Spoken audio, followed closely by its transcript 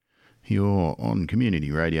You're on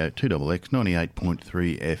Community Radio 2XX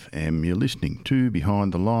 98.3 FM. You're listening to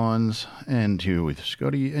Behind the Lines, and you're with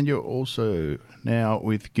Scotty, and you're also now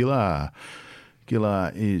with Gillar.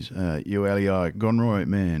 Gillar is a Uali Gonroy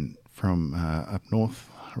man from up north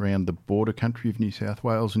around the border country of New South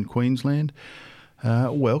Wales and Queensland.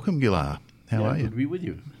 Welcome, Gillar. How are you? Good to be with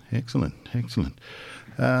you. Excellent.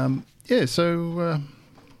 Tell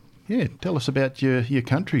us about your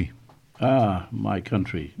country. My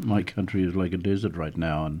country. My country is like a desert right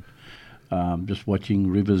now, and just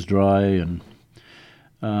watching rivers dry and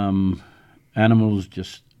animals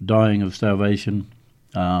just dying of starvation,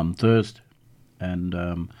 thirst,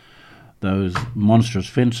 and those monstrous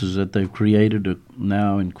fences that they've created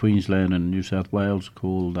now in Queensland and New South Wales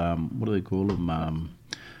called, what do they call them?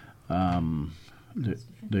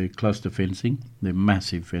 The cluster fencing. They're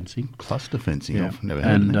massive fencing. Cluster fencing? Yeah. I've never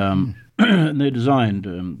heard of that. And they're designed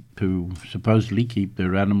to supposedly keep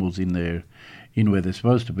their animals in where they're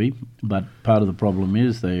supposed to be. But part of the problem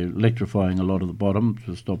is they're electrifying a lot of the bottom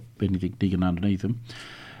to stop anything digging underneath them.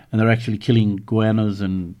 And they're actually killing goannas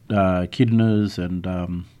and echidnas and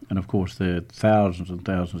of course there are thousands and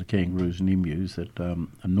thousands of kangaroos and emus that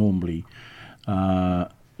normally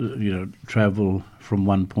travel from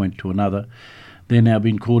one point to another. They're now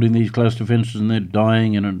being caught in these cluster fences and they're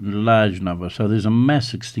dying in a large number. So there's a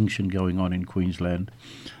mass extinction going on in Queensland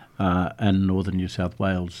and northern New South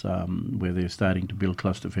Wales, where they're starting to build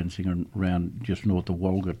cluster fencing around just north of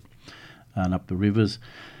Walgett and up the rivers.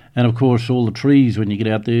 And of course all the trees, when you get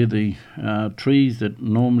out there, the trees that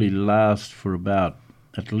normally last for about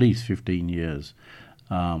at least 15 years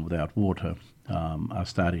without water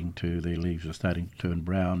their leaves are starting to turn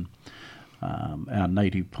brown. Our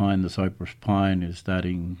native pine, the cypress pine, is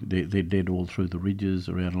starting, they're dead all through the ridges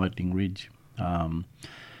around Lightning Ridge.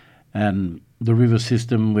 And the river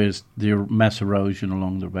system, where there's mass erosion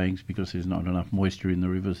along the banks because there's not enough moisture in the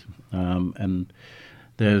rivers. And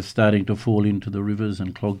they're starting to fall into the rivers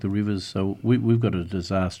and clog the rivers. So we've got a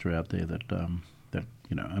disaster out there that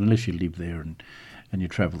unless you live there and you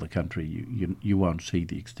travel the country, you won't see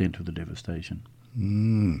the extent of the devastation.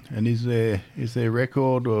 And is there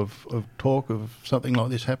record of talk of something like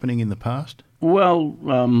this happening in the past? Well,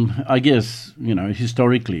 I guess,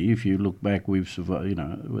 historically, if you look back, we've survived,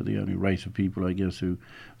 we're the only race of people, I guess, who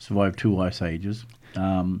survived 2 ice ages,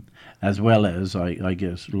 as well as, I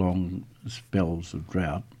guess, long spells of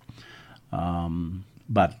drought.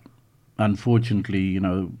 But unfortunately,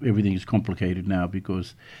 everything is complicated now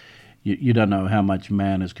because you don't know how much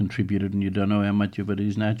man has contributed and you don't know how much of it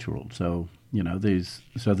is natural. So, there's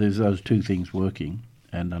those two things working,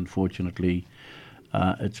 and unfortunately,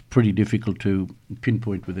 it's pretty difficult to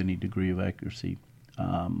pinpoint with any degree of accuracy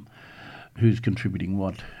who's contributing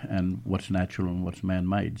what and what's natural and what's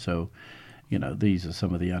man-made. So, these are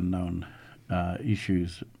some of the unknown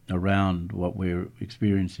issues around what we're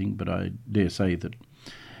experiencing. But I dare say that,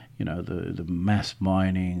 the mass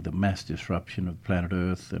mining, the mass disruption of planet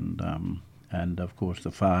Earth, and of course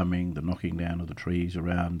the farming, the knocking down of the trees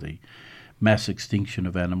around, the mass extinction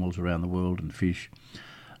of animals around the world and fish,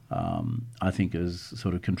 I think is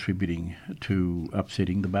sort of contributing to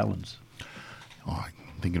upsetting the balance. I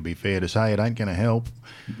think it'd be fair to say it ain't going to help.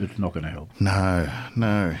 It's not going to help. No.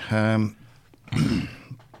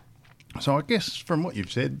 So I guess from what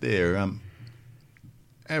you've said there,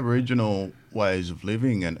 Aboriginal ways of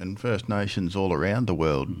living and First Nations all around the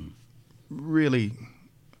world really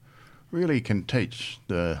can teach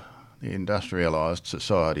the industrialised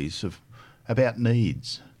societies about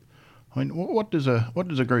needs. I mean, what does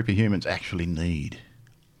a group of humans actually need?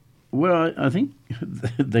 Well, I think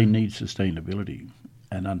they need sustainability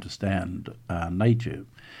and understand nature.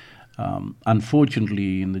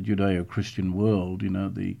 Unfortunately, in the Judeo-Christian world,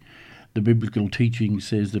 the biblical teaching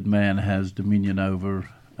says that man has dominion over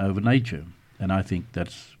nature, and I think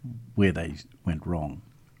that's where they went wrong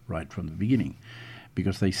right from the beginning,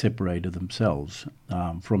 because they separated themselves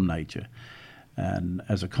from nature. And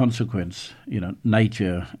as a consequence,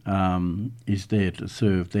 nature is there to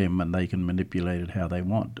serve them, and they can manipulate it how they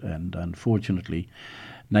want. And unfortunately,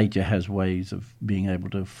 nature has ways of being able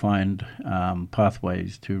to find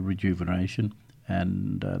pathways to rejuvenation,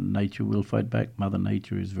 and nature will fight back. Mother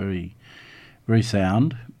Nature is very, very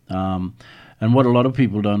sound. And what a lot of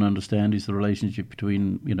people don't understand is the relationship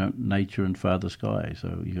between, nature and Father Sky.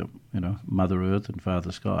 So you got, Mother Earth and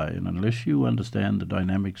Father Sky. And unless you understand the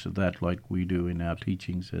dynamics of that, like we do in our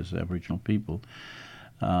teachings as Aboriginal people,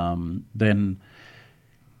 then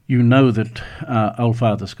you know that old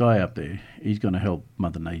Father Sky up there, he's going to help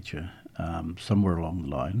Mother Nature somewhere along the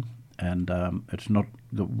line. And it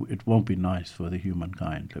won't be nice for the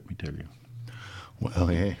humankind, let me tell you.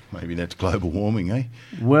 Well, yeah, maybe that's global warming, eh?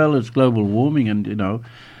 Well, it's global warming, and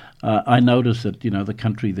I notice that the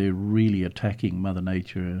country they're really attacking Mother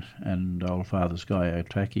Nature and Old Father Sky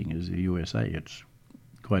attacking is the USA. It's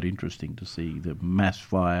quite interesting to see the mass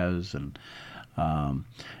fires and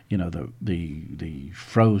the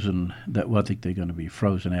frozen. I think they're going to be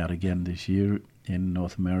frozen out again this year in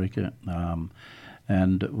North America.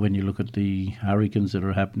 And when you look at the hurricanes that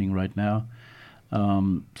are happening right now, they're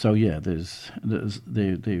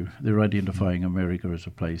identifying America as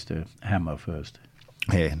a place to hammer first.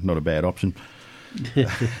 Yeah, not a bad option.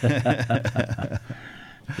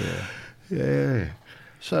 Yeah.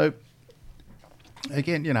 So,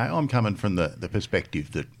 again, I'm coming from the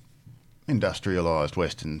perspective that industrialised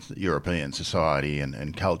Western European society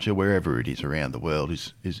and culture, wherever it is around the world,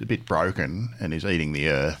 is a bit broken and is eating the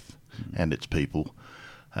earth and its people.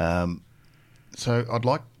 So I'd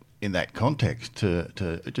like, in that context,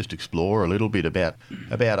 to just explore a little bit about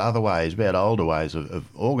other ways, about older ways of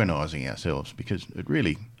organising ourselves, because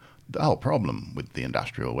the whole problem with the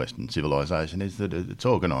industrial Western civilisation is that it's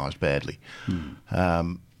organised badly.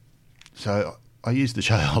 So I use the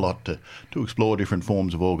show a lot to explore different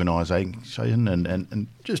forms of organisation and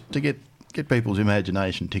just to get people's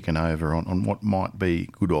imagination ticking over on what might be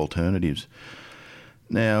good alternatives.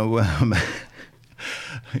 Now,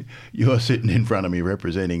 you're sitting in front of me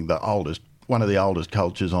representing one of the oldest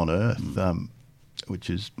cultures on Earth, which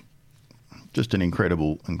is just an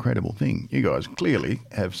incredible thing. You guys clearly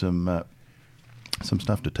have some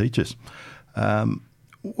stuff to teach us. How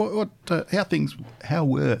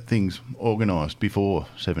were things organised before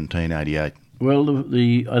 1788? Well,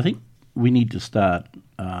 I think we need to start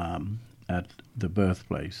at the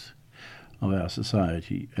birthplace of our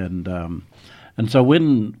society, and so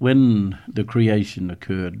when the creation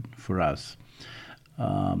occurred for us,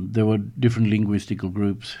 there were different linguistical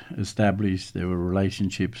groups established. There were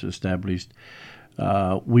relationships established.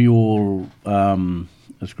 We all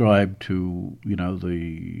ascribe to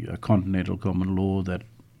the continental common law that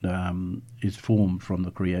is formed from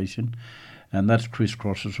the creation, and that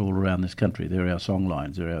crisscrosses all around this country. There are our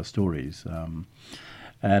songlines, there are our stories,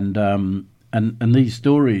 and these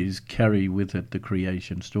stories carry with it the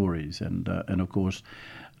creation stories, and of course,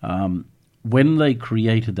 when they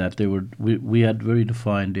created that, we had very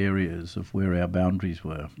defined areas of where our boundaries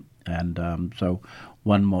were, and so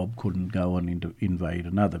one mob couldn't go and invade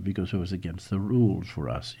another because it was against the rules for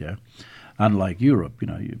us. Yeah, unlike Europe,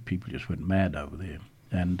 people just went mad over there,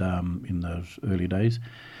 and in those early days,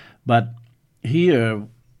 but here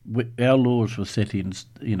our laws were set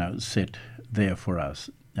there for us,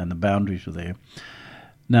 and the boundaries were there.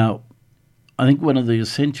 Now, I think one of the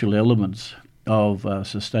essential elements of a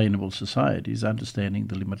sustainable society is understanding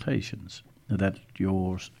the limitations that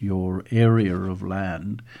your area of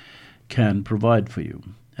land can provide for you.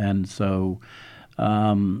 And so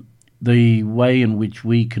the way in which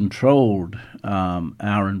we controlled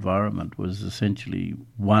our environment was essentially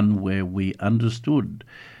one where we understood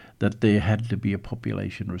that there had to be a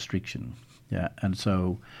population restriction. Yeah, and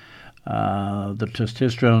so the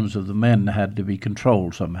testosterone of the men had to be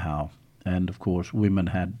controlled somehow, and of course women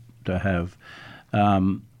had to have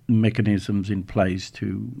mechanisms in place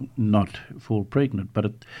to not fall pregnant. But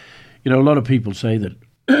a lot of people say that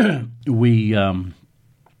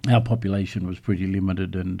our population was pretty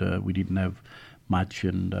limited, and we didn't have much,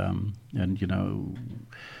 and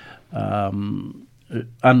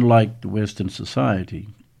unlike the Western society,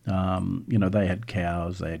 they had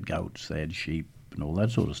cows, they had goats, they had sheep, and all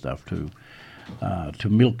that sort of stuff to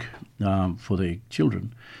milk for their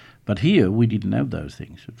children. But here we didn't have those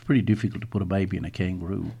things. It's pretty difficult to put a baby in a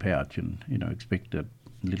kangaroo pouch and expect a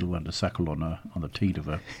little one to suckle on the teat of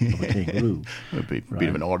a kangaroo. It'd be a bit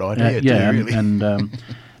of an odd idea, really.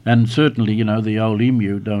 And certainly the old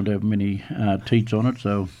emu don't have many teats on it,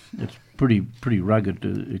 so it's pretty rugged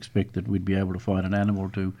to expect that we'd be able to find an animal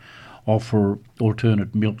to offer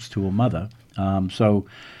alternate milks to a mother.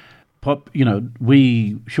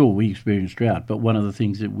 We experienced drought, but one of the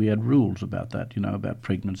things that we had rules about that, about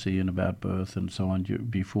pregnancy and about birth and so on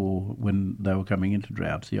before, when they were coming into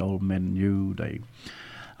droughts. The old men knew, they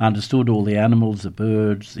understood all the animals, the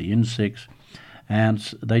birds, the insects, and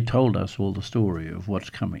they told us all the story of what's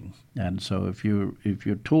coming. And so if you're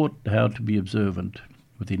taught how to be observant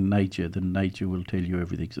within nature, then nature will tell you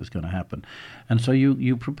everything that's going to happen. And so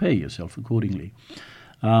you prepare yourself accordingly.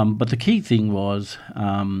 But the key thing was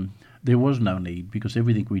there was no need, because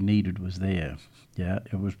everything we needed was there. Yeah,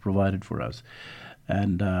 it was provided for us.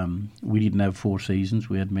 And we didn't have 4 seasons,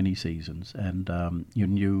 we had many seasons. And you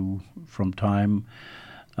knew from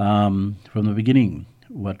the beginning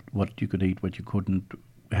what you could eat, what you couldn't,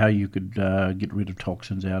 how you could get rid of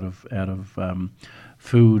toxins out of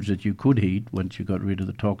foods that you could eat once you got rid of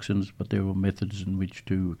the toxins, but there were methods in which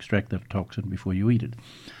to extract that toxin before you eat it.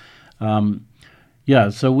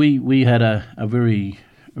 So we had a very,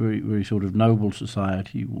 very, very sort of noble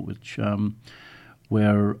society, which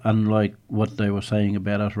where, unlike what they were saying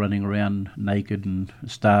about us running around naked and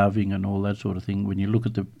starving and all that sort of thing, when you look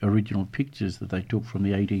at the original pictures that they took from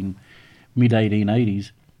the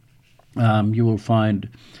mid-1880s, you will find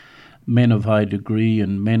men of high degree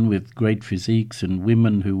and men with great physiques and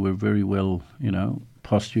women who were very well,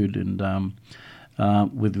 postured and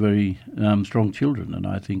with very strong children. And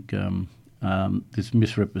I think this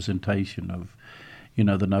misrepresentation of,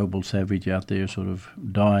 the noble savage out there sort of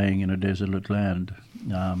dying in a desolate land,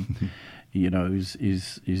 is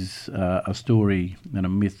a story and a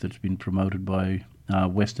myth that's been promoted by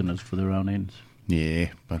Westerners for their own ends. Yeah,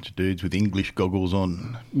 bunch of dudes with English goggles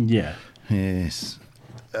on. Yeah. Yes.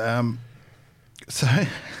 So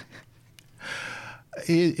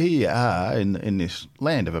here you are in this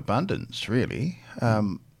land of abundance, really.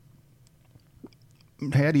 How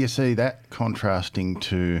do you see that contrasting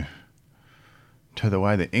to the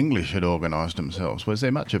way the English had organised themselves? Was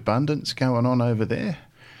there much abundance going on over there?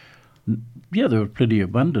 Yeah, there was plenty of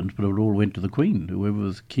abundance, but it all went to the Queen, whoever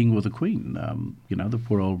was king or the Queen. The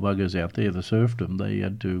poor old buggers out there, the serfdom, they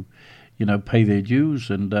had to, pay their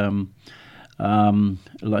dues, and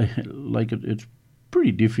it's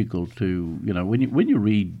pretty difficult to, when you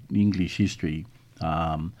read English history,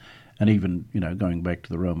 and even, going back to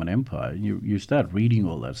the Roman Empire, you start reading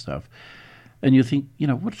all that stuff, and you think,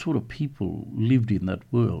 what sort of people lived in that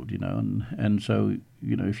world, and so,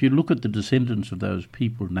 if you look at the descendants of those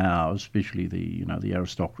people now, especially the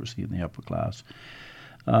aristocracy and the upper class,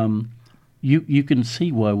 you can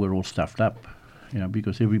see why we're all stuffed up,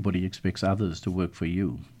 because everybody expects others to work for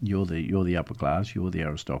you. You're the upper class, you're the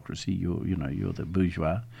aristocracy, you're the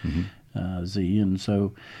bourgeois, and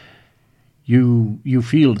so you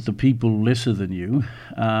feel that the people lesser than you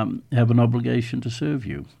have an obligation to serve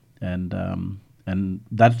you. And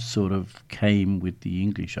that sort of came with the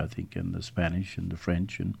English, I think, and the Spanish and the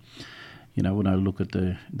French. And, when I look at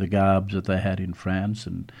the garbs that they had in France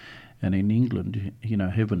and in England,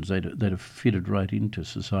 heavens, they'd have fitted right into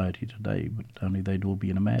society today, but only they'd all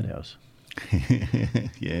be in a madhouse.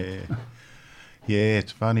 Yeah. Yeah,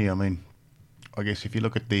 it's funny. I mean, I guess if you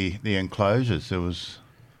look at the enclosures,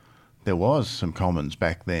 there was some commons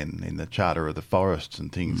back then in the Charter of the Forests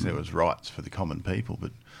and things. There was rights for the common people,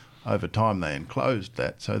 but over time they enclosed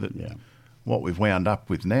that, so that what we've wound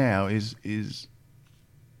up with now is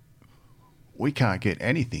we can't get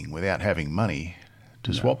anything without having money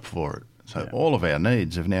to swap for it. So all of our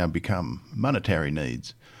needs have now become monetary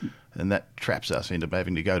needs, and that traps us into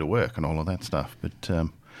having to go to work and all of that stuff. But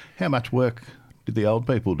how much work did the old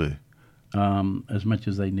people do? As much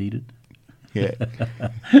as they needed. Yeah.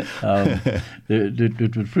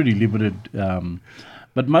 It was pretty limited.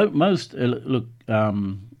 But most, look,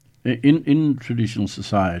 in traditional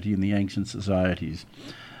society, in the ancient societies,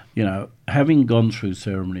 having gone through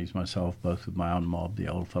ceremonies myself, both with my own mob, the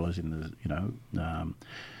old fellows in the,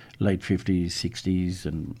 late 50s, 60s,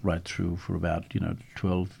 and right through for about,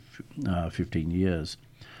 12, 15 years,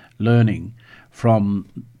 learning from,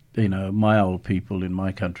 my old people in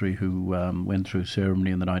my country who went through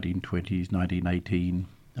ceremony in the 1920s, 1918,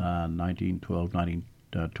 1912,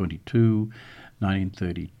 1922,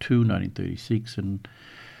 1932, 1936, and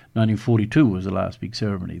 1942 was the last big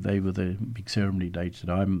ceremony. They were the big ceremony dates that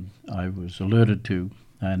I was alerted to,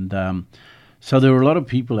 and so there were a lot of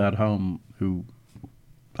people out home who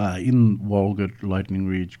in Walgett, Lightning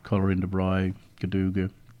Ridge, Collarinda-Bry, Cadoga,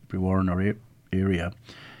 Brewarrina area,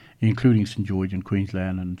 including St George and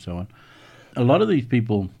Queensland and so on. A lot of these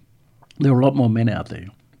people, there were a lot more men out there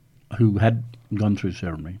who had gone through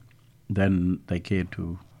ceremony than they cared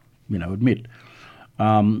to, admit.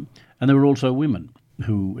 And there were also women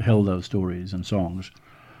who held those stories and songs.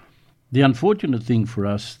 The unfortunate thing for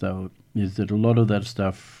us, though, is that a lot of that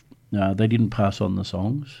stuff, they didn't pass on the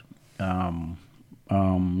songs.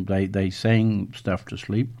 They sang stuff to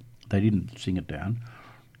sleep. They didn't sing it down.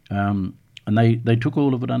 And they took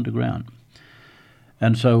all of it underground.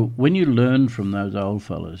 And so when you learn from those old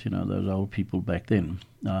fellas, those old people back then,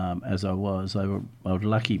 as I was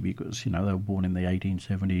lucky because, they were born in the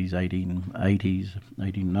 1870s, 1880s,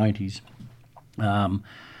 1890s.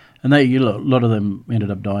 And a lot of them ended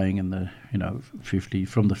up dying in the, 50s.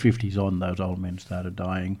 From the 50s on, those old men started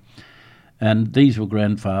dying. And these were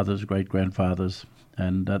grandfathers, great-grandfathers.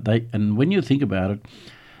 And when you think about it,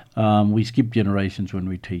 We skip generations when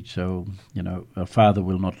we teach. So, a father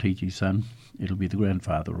will not teach his son. It'll be the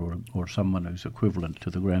grandfather or someone who's equivalent to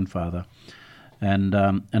the grandfather.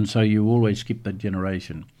 And so you always skip that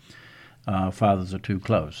generation. Fathers are too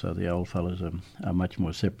close, so the old fellas are much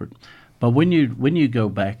more separate. But when you go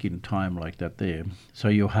back in time like that there, so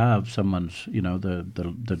you have someone's,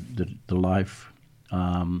 the life.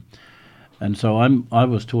 And so I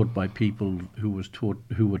was taught by people who were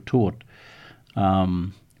taught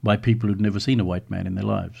by people who'd never seen a white man in their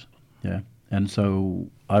lives. Yeah. And so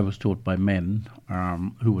I was taught by men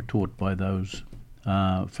who were taught by those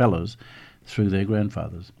fellows through their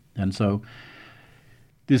grandfathers. And so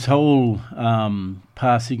this whole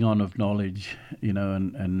passing on of knowledge,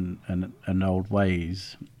 and old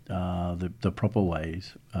ways, the proper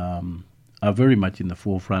ways, are very much in the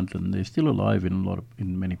forefront, and they're still alive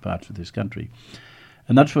in many parts of this country.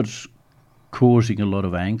 And that's what's causing a lot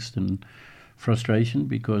of angst and frustration,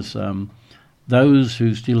 because those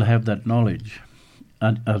who still have that knowledge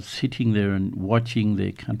are sitting there and watching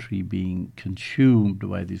their country being consumed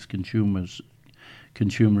by this consumerism.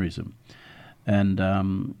 And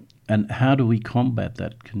how do we combat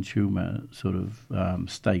that consumer sort of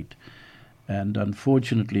state? And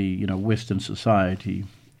unfortunately, Western society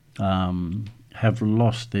have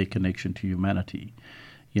lost their connection to humanity.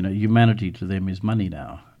 Humanity to them is money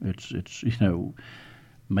now. It's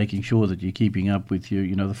making sure that you're keeping up with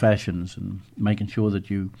the fashions, and making sure that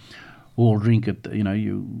you all drink at,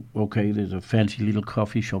 there's a fancy little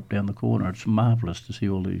coffee shop down the corner. It's marvellous to see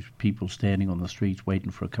all these people standing on the streets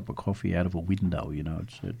waiting for a cup of coffee out of a window.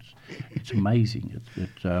 It's amazing.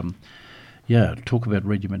 Talk about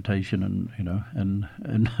regimentation and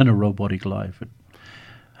a robotic life.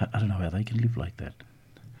 I don't know how they can live like that.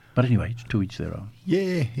 But anyway, it's to each their own.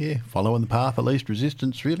 Yeah. Following the path of least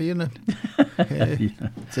resistance, really, isn't it? Yeah.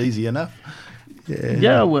 It's easy enough.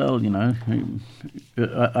 Yeah, well,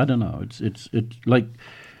 I don't know. It's like,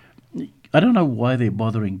 I don't know why they're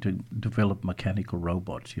bothering to develop mechanical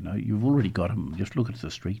robots. You've already got them. Just look at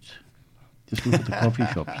the streets. Just look at the coffee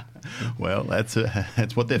shops. Well, that's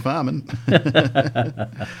what they're farming.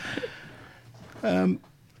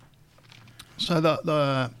 So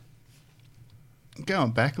the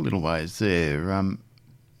going back a little ways there,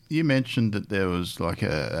 you mentioned that there was like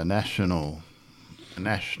a national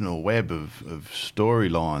web of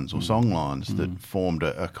storylines or songlines that formed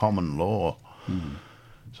a common law.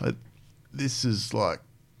 So this is like,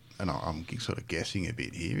 and I'm sort of guessing a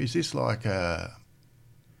bit here, is this like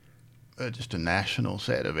just a national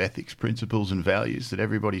set of ethics, principles and values that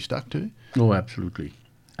everybody stuck to? Oh, absolutely.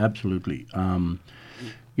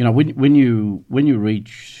 When you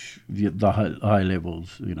reach the high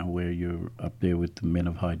levels, where you're up there with the men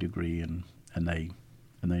of high degree and they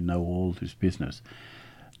know all this business,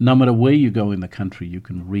 no matter where you go in the country, you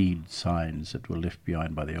can read signs that were left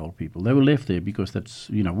behind by the old people. They were left there because that's,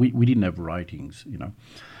 we didn't have writings,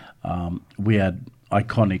 we had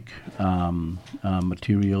iconic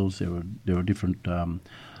materials. There were different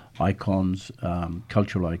icons,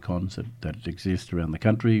 cultural icons that exist around the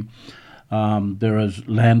country. There is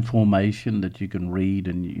land formation that you can read,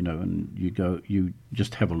 and you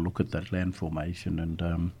just have a look at that land formation.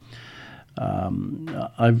 And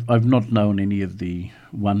I've not known any of the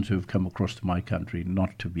ones who have come across to my country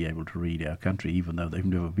not to be able to read our country, even though they've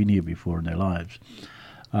never been here before in their lives.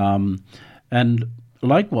 And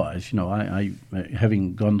likewise, I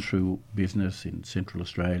having gone through business in Central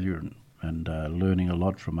Australia and learning a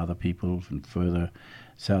lot from other people and further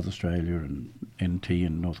South Australia and NT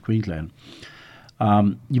and North Queensland,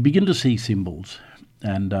 you begin to see symbols,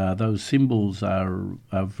 and those symbols are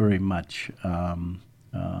very much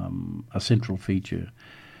a central feature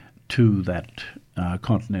to that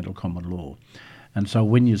continental common law. And so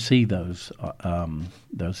when you see those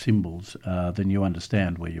symbols, then you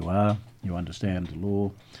understand where you are, you understand the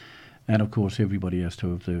law, and of course everybody has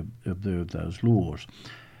to observe those laws.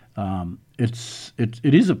 It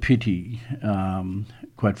is a pity,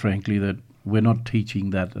 quite frankly, that we're not teaching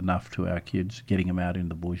that enough to our kids, getting them out in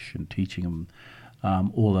the bush and teaching them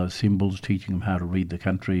all those symbols, teaching them how to read the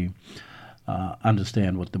country,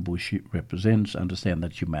 understand what the bush represents, understand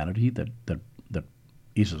that humanity that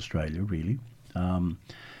is Australia, really. And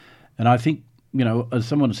I think, as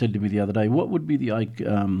someone said to me the other day, what would be the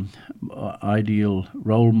ideal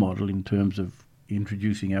role model in terms of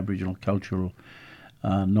introducing Aboriginal cultural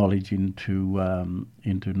knowledge into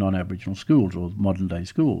non-Aboriginal schools or modern-day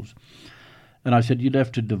schools? And I said you'd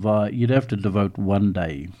have to devote one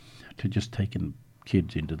day to just taking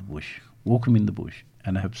kids into the bush, walk them in the bush,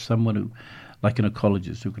 and have someone who, like an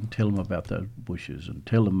ecologist, who can tell them about those bushes and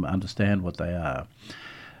tell them understand what they are.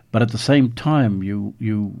 But at the same time, you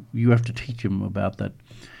have to teach them about that.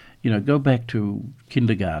 Go back to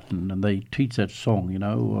kindergarten and they teach that song,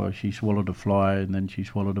 she swallowed a fly and then she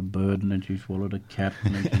swallowed a bird and then she swallowed a cat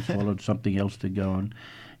and then she swallowed something else to go on,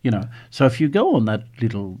 So if you go on that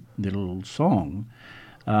little song,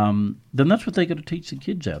 then that's what they got to teach the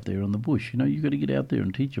kids out there on the bush. You've got to get out there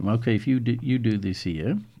and teach them, okay, if you do this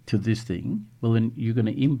here to this thing, well, then you're going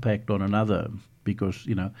to impact on another because,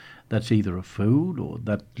 that's either a food or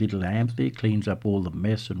that little ant there cleans up all the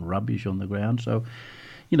mess and rubbish on the ground. So,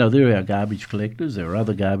 there are garbage collectors. There are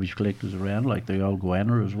other garbage collectors around, like the old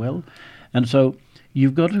guana as well. And so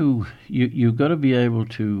you've got to be able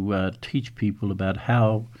to teach people about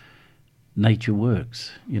how nature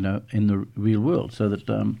works, in the real world, so that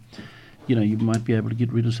you might be able to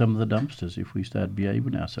get rid of some of the dumpsters if we start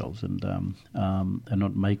behaving ourselves and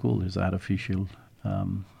not make all these artificial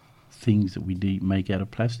things that we make out of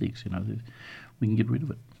plastics. We can get rid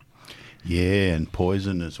of it. Yeah, and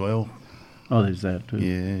poison as well. Oh, there's that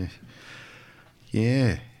too.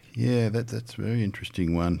 Yeah. That's a very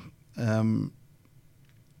interesting one.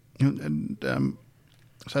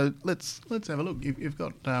 So let's have a look. You've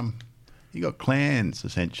got clans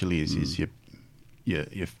essentially. Is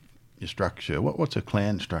your structure? What's a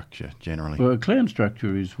clan structure generally? Well, a clan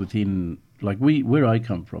structure is within, like where I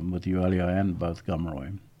come from with Ualia and both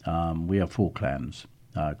Gomeroi. We have 4 clans,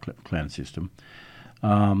 clan system,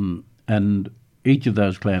 and each of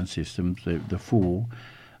those clan systems, the 4,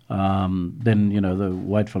 then, the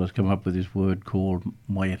white fellas come up with this word called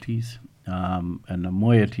moieties, and a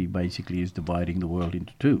moiety basically is dividing the world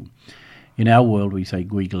into 2. In our world, we say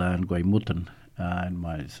Guigla and Guaymutan in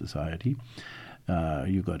my society.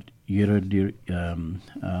 You've got Yiricha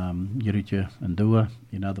and Dua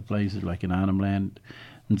in other places, like in Arnhem Land.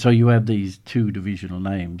 And so you have these 2 divisional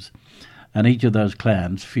names, and each of those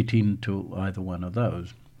clans fit into either one of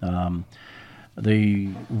those. The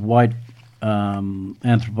white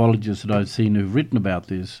anthropologists that I've seen who've written about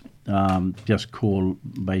this just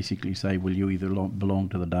basically say, well, you either belong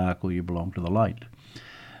to the dark or you belong to the light.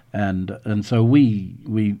 And so we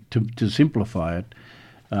to simplify it,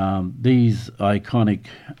 these iconic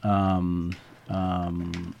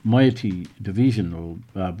moiety divisional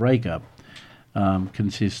breakup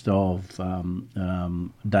consist of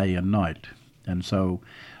day and night. And so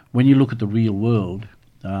when you look at the real world,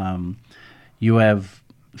 you have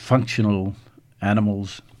functional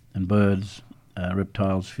animals and birds,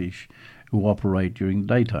 reptiles, fish, who operate during the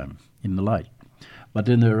daytime in the light. But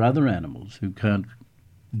then there are other animals who can't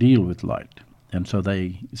deal with light, and so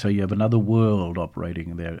you have another world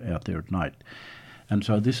operating out there at night. And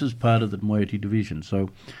so this is part of the moiety division. So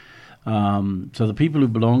the people who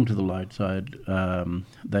belong to the light side,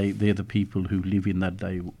 they're the people who live in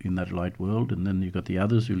that light world, and then you've got the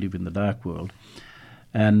others who live in the dark world.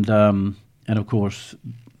 And of course,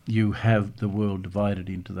 you have the world divided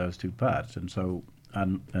into those 2 parts. And so,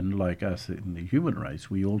 and like us in the human race,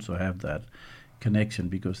 we also have that connection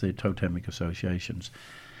because they're totemic associations.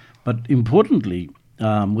 But importantly,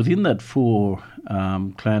 within that 4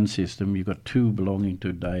 clan system, you've got 2 belonging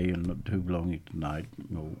to day and 2 belonging to night,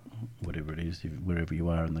 or whatever it is, wherever you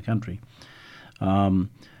are in the country. And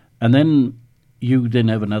then you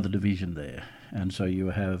have another division there. And so you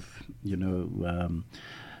have, you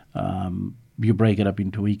break it up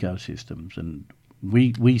into ecosystems, and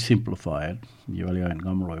we simplify it. Ualia and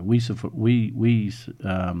Gomeroi, we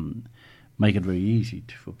make it very easy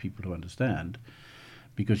for people to understand,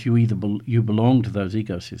 because you belong to those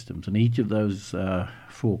ecosystems, and each of those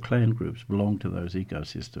 4 clan groups belong to those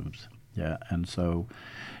ecosystems. Yeah, and so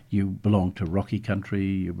you belong to rocky country,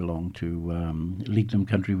 you belong to lignum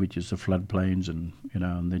country, which is the floodplains, and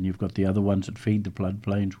then you've got the other ones that feed the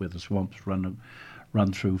floodplains, where the swamps run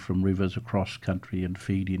through from rivers across country and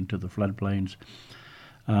feed into the floodplains.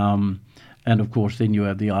 And of course, then you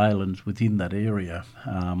have the islands within that area,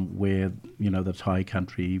 where that's high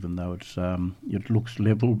country, even though it looks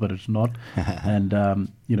level, but it's not. And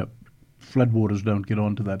floodwaters don't get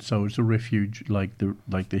onto that, so it's a refuge like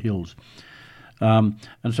the hills. And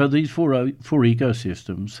so these four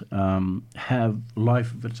ecosystems have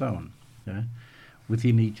life of its own. Yeah?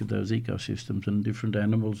 Within each of those ecosystems, and different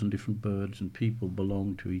animals and different birds and people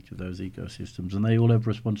belong to each of those ecosystems, and they all have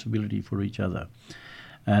responsibility for each other.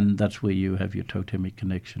 And that's where you have your totemic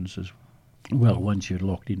connections as well, once you're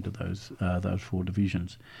locked into those 4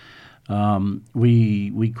 divisions.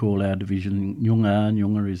 We call our division Nyunga.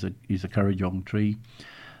 Nyunga is a Kurrajong tree,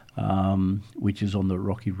 which is on the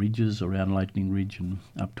rocky ridges around Lightning Ridge and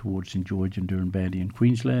up towards St George and Durranbandy in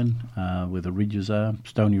Queensland, where the ridges are,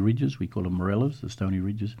 stony ridges. We call them morellas, the stony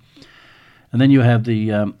ridges. And then you have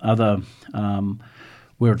the other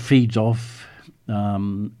where it feeds off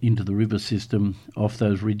into the river system. Off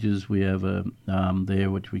those ridges, we have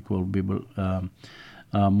there which we call Bibble,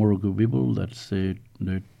 Murugu Bibble. That's the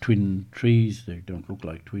twin trees. They don't look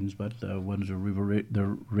like twins, but one's a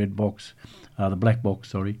the red box, the black box,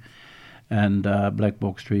 sorry, and black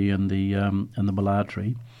box tree, and the Balar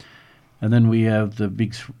tree. And then we have the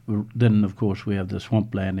then of course we have the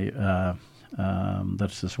swampland.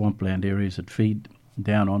 That's the swampland areas that feed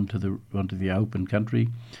down onto the open country,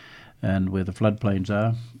 and where the floodplains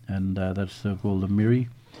are, and that's called the Miri.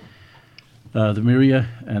 The Miria,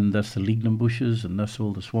 and that's the lignum bushes, and that's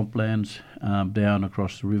all the swamplands down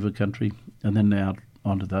across the river country, and then out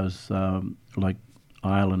onto those like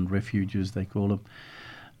island refuges, they call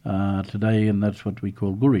them today, and that's what we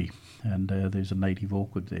call Guri, and there's a native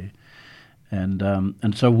orchid there,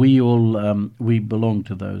 and so we all we belong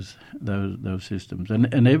to those systems,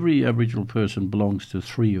 and every Aboriginal person belongs to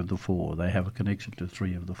 3 of the 4. They have a connection to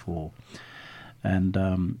 3 of the 4. And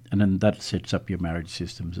then that sets up your marriage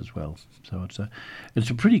systems as well. So it's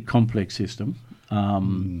a pretty complex system,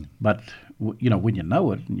 but when you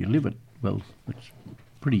know it and you live it, well, it's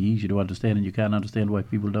pretty easy to understand, and you can't understand why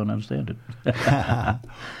people don't understand it.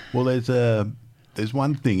 Well, there's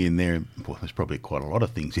one thing in there. Well, there's probably quite a lot of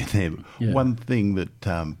things in there. But Yeah. one thing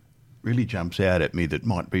that really jumps out at me that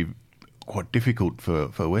might be quite difficult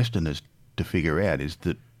for Westerners to figure out is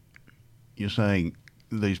that you're saying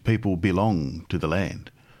these people belong to the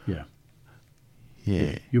land. Yeah.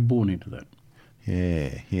 Yeah. You're born into that.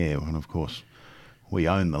 Yeah. And of course, we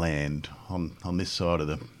own the land on this side of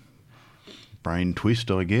the brain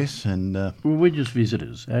twist, I guess. And Well, we're just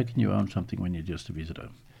visitors. How can you own something when you're just a visitor?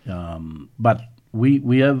 But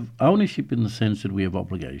we have ownership in the sense that we have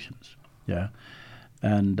obligations. Yeah.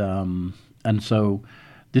 And so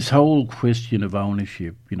this whole question of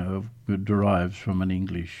ownership, derives from an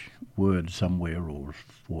English word somewhere,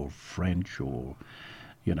 or French, or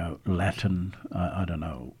Latin. I don't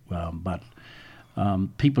know, but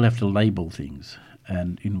people have to label things,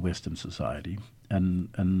 and in Western society,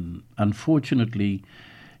 and unfortunately,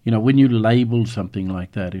 when you label something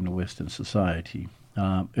like that in a Western society,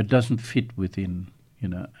 it doesn't fit within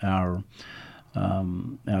our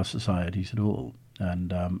societies at all,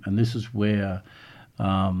 and this is where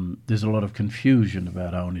there's a lot of confusion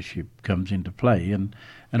about ownership comes into play, and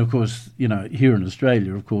of course, here in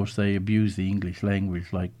Australia, of course, they abuse the English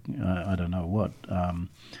language like I don't know what,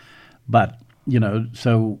 but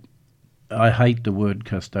so I hate the word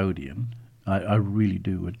custodian. I really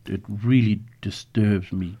do. It really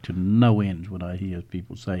disturbs me to no end when I hear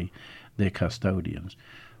people say they're custodians.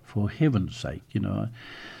 For heaven's sake, I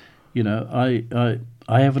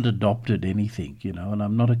haven't adopted anything, and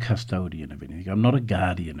I'm not a custodian of anything. I'm not a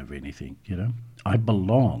guardian of anything, I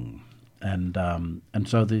belong, and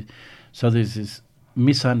so there's this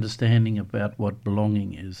misunderstanding about what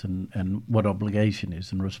belonging is, and what obligation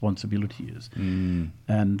is, and responsibility is,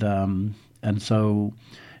 and so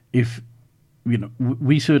if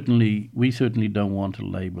we certainly don't want to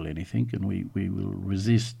label anything, and we will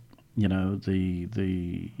resist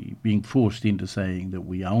the being forced into saying that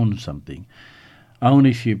we own something.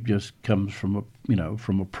 Ownership just comes from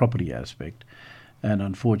a property aspect, and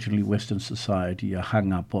unfortunately Western society are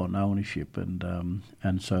hung up on ownership,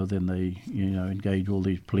 and so then they engage all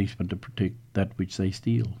these policemen to protect that which they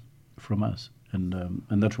steal from us, and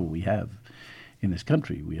that's what we have in this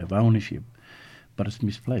country. We have ownership, but it's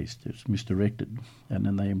misplaced, it's misdirected, and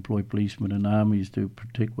then they employ policemen and armies to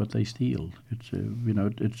protect what they steal. It's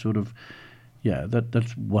it's sort of,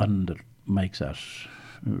 that's one that makes us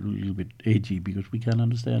a little bit edgy, because we can't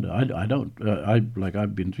understand it. I don't.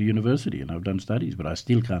 I've been to university and I've done studies, but I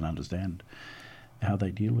still can't understand how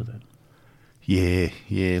they deal with it. Yeah.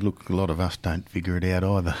 Look, a lot of us don't figure it out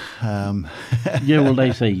either. Yeah, well,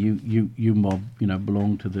 they say you mob,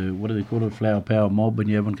 belong to the, what do they call it, flower power mob, and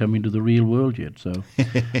you haven't come into the real world yet. So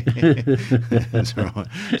that's right.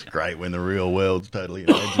 It's great when the real world's totally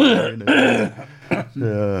imaginary.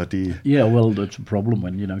 Oh dear. Yeah, well, that's a problem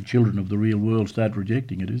when children of the real world start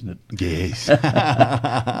rejecting it, isn't it? Yes.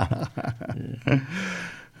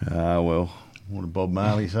 Well. What did Bob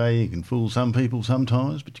Marley say? You can fool some people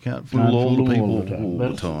sometimes, but you can't fool all the people all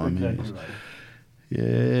the time. Exactly Yes. right.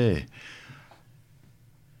 Yeah.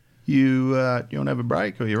 You want to have a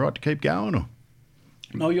break, or you're right to keep going? Or?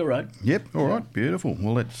 No, you're right. Yep. All right. Beautiful.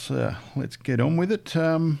 Well, let's get on with it.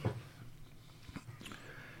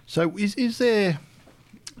 So is there?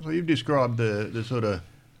 Well, you've described the sort of.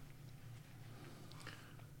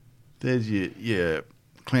 There's your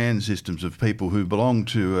clan systems of people who belong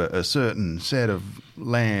to a certain set of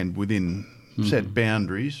land within set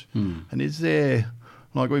boundaries, and is there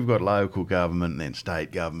Like we've got local government and then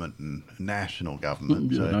state government and national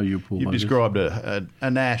government. So you poor you've buggers. described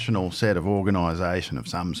a national set of organisation of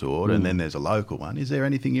some sort, and then there's a local one. Is there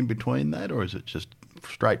anything in between that, or is it just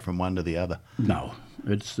straight from one to the other? No,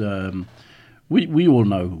 it's we all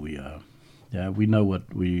know who we are. Yeah, we know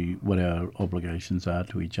what our obligations are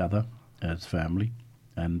to each other as family,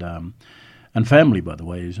 and family, by the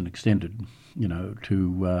way, is an extended,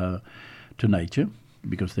 to nature,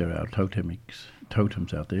 because there are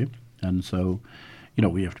totems out there, and so,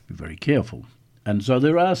 we have to be very careful. And so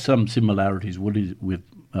there are some similarities with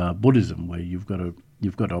Buddhism, where you've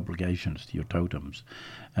got obligations to your totems,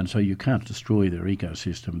 and so you can't destroy their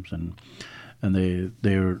ecosystems and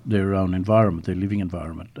their own environment, their living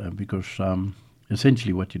environment, because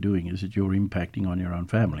essentially what you're doing is that you're impacting on your own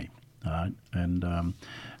family, and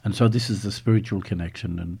so this is the spiritual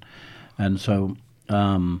connection, and so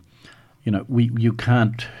you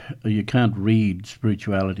can't read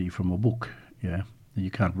spirituality from a book, yeah. You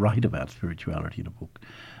can't write about spirituality in a book.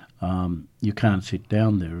 You can't sit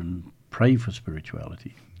down there and pray for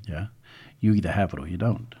spirituality, yeah. You either have it or you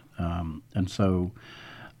don't, and so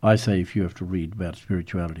I say if you have to read about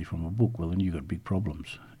spirituality from a book, well, then you've got big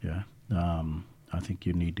problems, yeah. I think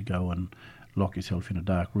you need to go and lock yourself in a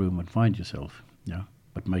dark room and find yourself, yeah.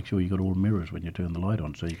 But make sure you've got all mirrors when you turn the light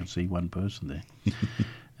on so you can see one person there.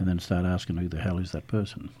 And then start asking who the hell is that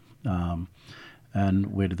person, and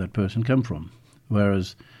where did that person come from?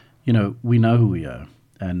 Whereas, we know who we are,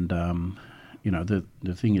 and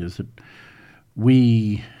the thing is that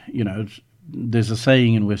we, there's a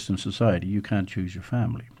saying in Western society: you can't choose your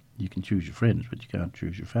family. You can choose your friends, but you can't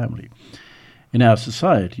choose your family. In our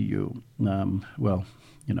society,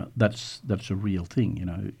 that's a real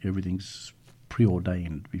thing. Everything's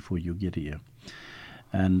preordained before you get here.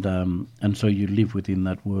 And so you live within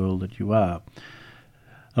that world that you are.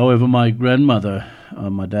 However, my grandmother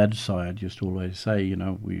on my dad's side used to always say,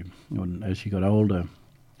 as she got older,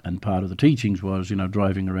 and part of the teachings was,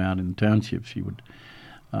 driving around in the townships,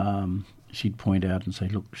 she'd point out and say,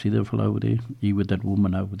 look, see that fellow over there? He with that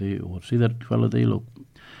woman over there? Or see that fellow there? Look,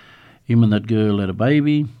 him and that girl had a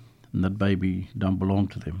baby, and that baby don't belong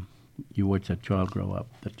to them. You watch that child grow up,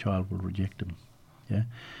 that child will reject him. Yeah.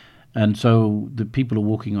 And so the people are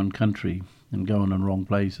walking on country and going on wrong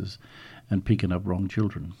places and picking up wrong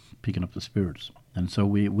children, picking up the spirits. And so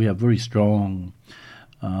we have very strong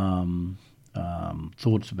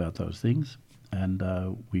thoughts about those things, and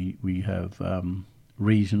we have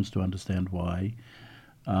reasons to understand why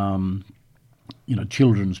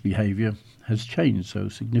children's behaviour has changed so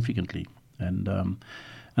significantly. And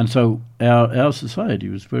so our society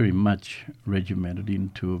was very much regimented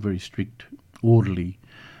into a very strict, orderly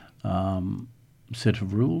set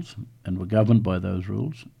of rules, and were governed by those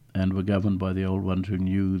rules, and were governed by the old ones who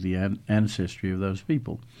knew the ancestry of those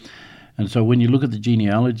people. And so when you look at the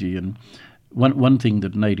genealogy, and one thing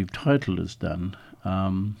that native title has done,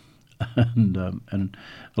 and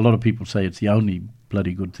a lot of people say it's the only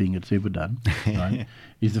bloody good thing it's ever done, right,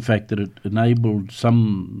 is the fact that it enabled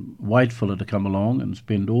some white fella to come along and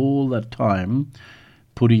spend all that time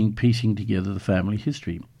piecing together the family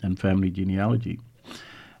history and family genealogy.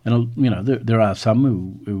 And there are some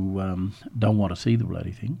who don't want to see the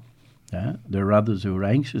bloody thing. Yeah? There are others who are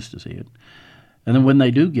anxious to see it, and then when they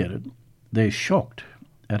do get it, they're shocked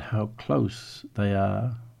at how close they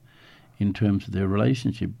are in terms of their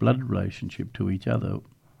blood relationship to each other,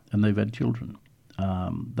 and they've had children.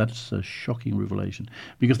 That's a shocking revelation,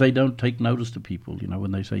 because they don't take notice to people.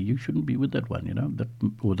 When they say you shouldn't be with that one,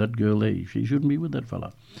 that girl there, she shouldn't be with that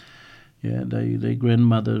fella. Yeah, their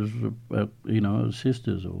grandmothers were,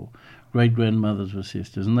 sisters, or great-grandmothers were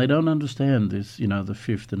sisters, and they don't understand this, the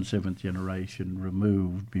fifth and seventh generation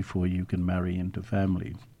removed before you can marry into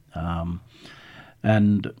family.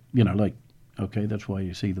 Okay, that's why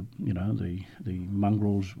you see the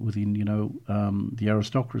mongrels within, the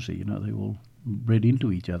aristocracy, they all bred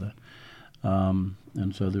into each other. And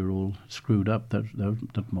so they're all screwed up, that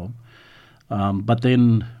mob. But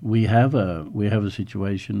then we have a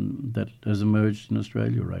situation that has emerged in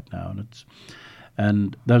Australia right now,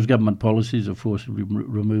 and those government policies of forcibly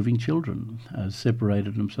removing children has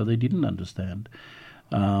separated them, so they didn't understand.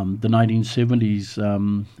 The 1970s,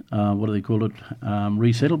 what do they call it,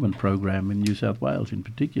 resettlement program in New South Wales in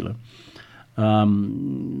particular,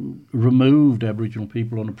 removed Aboriginal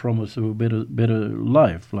people on a promise of a better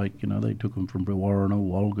life. Like, they took them from Brewarrina,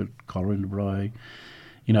 Walgett, Corranderbrae,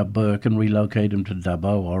 Burke, and relocate them to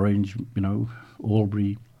Dubbo, Orange,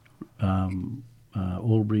 Albury,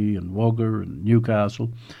 and Wagga and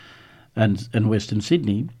Newcastle and Western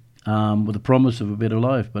Sydney. with the promise of a better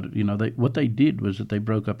life. But what they did was that they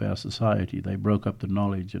broke up our society. They broke up the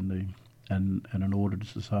knowledge and an ordered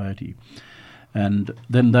society. And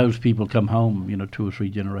then those people come home, 2 or 3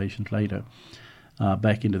 generations later,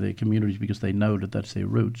 back into their communities because they know that that's their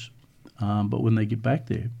roots. But when they get back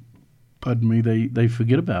there, they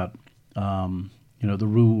forget about the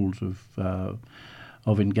rules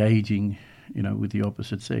of engaging, with the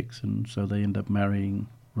opposite sex, and so they end up marrying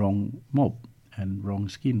wrong mob and wrong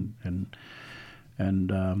skin.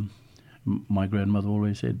 And my grandmother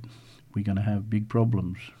always said, we're going to have big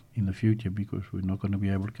problems in the future because we're not going to be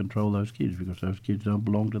able to control those kids because those kids don't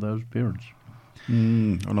belong to those parents.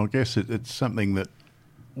 And I guess it's something that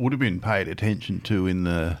would have been paid attention to in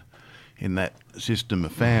that system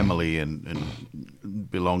of family and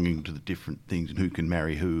belonging to the different things and who can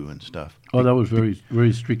marry who and stuff. Oh, that was very,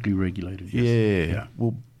 very strictly regulated. Yes. Yeah.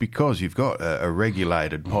 Well, because you've got a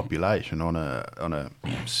regulated population on a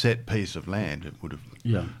set piece of land, it would have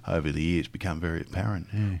over the years become very apparent.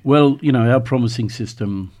 Yeah. Well, our promising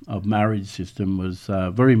system of marriage system was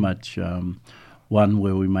very much one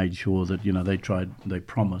where we made sure that they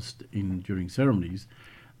promised during ceremonies,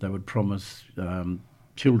 they would promise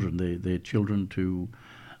children, their children, to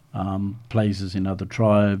places in other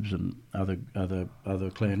tribes and other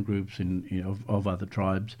clan groups of other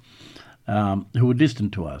tribes who were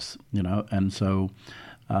distant to us, and so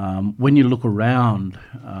when you look around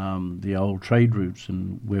the old trade routes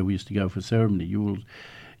and where we used to go for ceremony,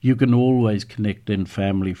 you can always connect then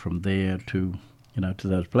family from there to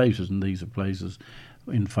those places, and these are places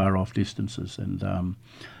in far off distances, and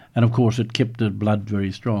of course it kept the blood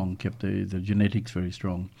very strong, kept the genetics very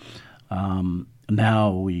strong.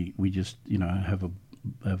 Now we just have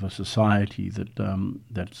a society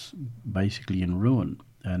that's basically in ruin,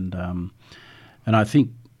 and I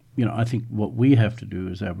think what we have to do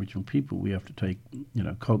as Aboriginal people, we have to take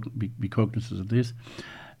be cognizant of this,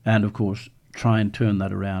 and of course try and turn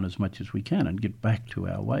that around as much as we can and get back to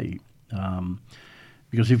our way.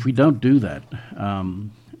 Because if we don't do that,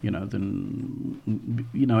 then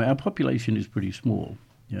our population is pretty small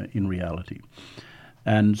in reality,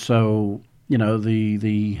 and so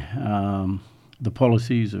the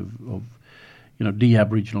policies of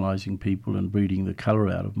de-Aboriginalising people and breeding the colour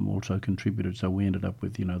out of them also contributed. So we ended up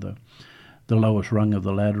with the lowest rung of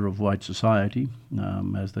the ladder of white society,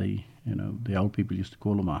 as the old people used to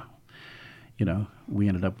call them. We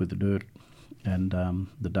ended up with the dirt and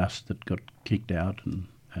the dust that got kicked out and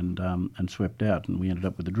swept out, and we ended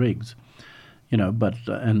up with the dregs.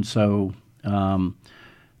 So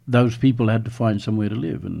those people had to find somewhere to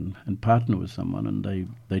live and partner with someone, and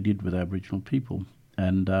they did with Aboriginal people.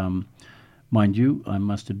 And mind you, I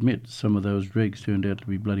must admit, some of those dregs turned out to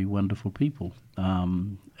be bloody wonderful people,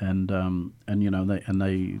 and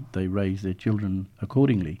they raised their children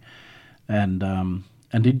accordingly, and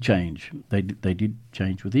did change. They did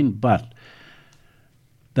change within, but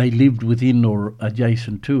they lived within or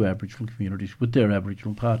adjacent to Aboriginal communities with their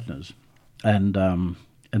Aboriginal partners, and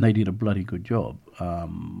they did a bloody good job.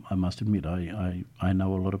 I must admit, I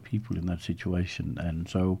know a lot of people in that situation, and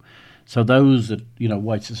so those that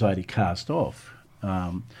white society cast off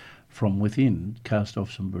from within, cast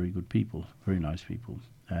off some very good people, very nice people,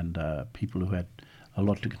 and people who had a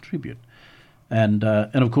lot to contribute, and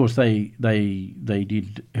of course they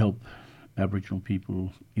did help Aboriginal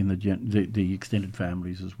people in the extended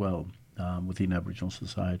families as well within Aboriginal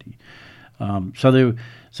society. So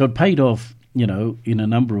it paid off, in a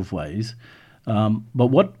number of ways. But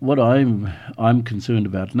what I'm concerned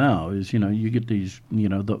about now is, you get these,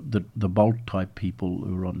 the Bolt type people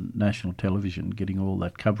who are on national television getting all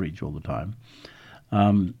that coverage all the time,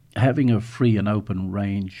 having a free and open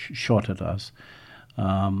range shot at us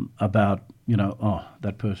about,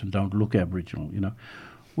 that person don't look Aboriginal,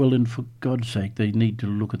 Well, then, for God's sake, they need to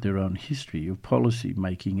look at their own history of policy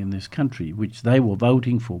making in this country, which they were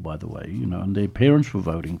voting for, by the way, and their parents were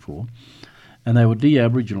voting for, and they were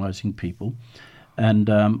de-Aboriginalising people. And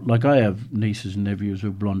like I have nieces and nephews who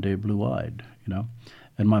are blonde hair, blue-eyed,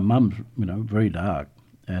 and my mum's, very dark.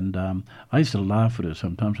 And I used to laugh at her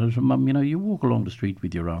sometimes. I said, Mum, you walk along the street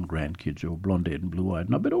with your own grandkids who are blonde-haired and blue-eyed,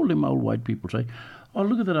 and I bet all them old white people say, oh,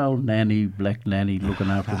 look at that old nanny, black nanny, looking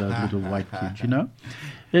after those little white kids,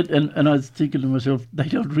 And I was thinking to myself, they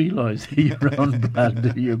don't realise they're your own blood,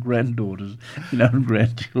 they're your granddaughters, and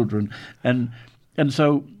grandchildren. And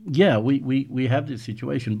so, yeah, we have this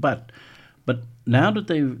situation. But now that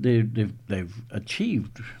they've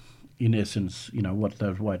achieved, in essence, what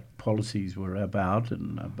those white policies were about,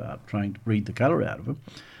 and about trying to breed the colour out of them,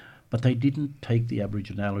 but they didn't take the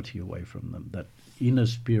Aboriginality away from them, that inner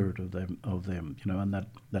spirit of them, and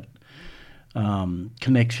that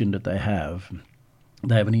connection that they have.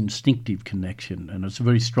 They have an instinctive connection, and it's a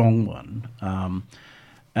very strong one.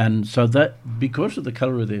 And so that, because of the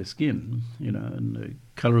colour of their skin, and the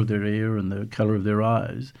colour of their hair and the colour of their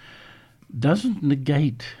eyes, doesn't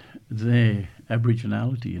negate their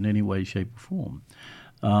Aboriginality in any way, shape or form.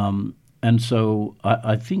 And so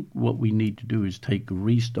I think what we need to do is take a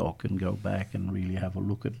restock and go back and really have a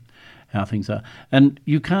look at how things are. And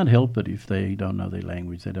you can't help it if they don't know their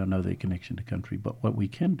language, they don't know their connection to country. But what we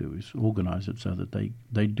can do is organise it so that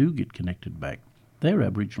they do get connected back. They're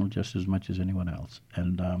Aboriginal just as much as anyone else,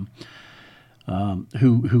 and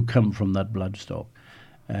who come from that bloodstock.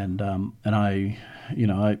 And I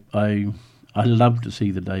love to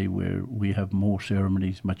see the day where we have more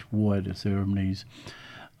ceremonies, much wider ceremonies,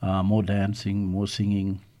 more dancing, more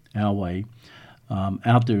singing our way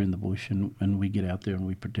out there in the bush, and we get out there and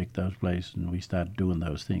we protect those places and we start doing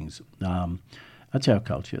those things. That's our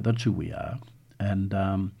culture. That's who we are.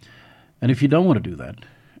 And if you don't want to do that,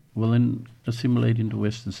 well, then assimilate into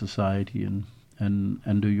Western society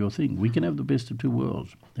and do your thing. We can have the best of two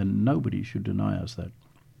worlds, and nobody should deny us that.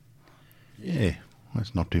 Yeah,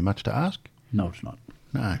 that's not too much to ask. No, it's not.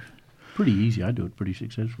 No. Pretty easy. I do it pretty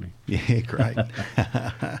successfully. Yeah, great.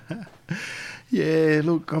 Yeah,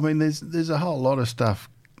 look, I mean, there's a whole lot of stuff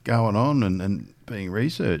going on and being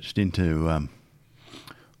researched into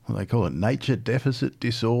what they call it, nature deficit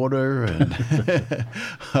disorder, and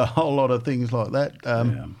a whole lot of things like that.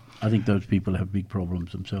 Yeah. I think those people have big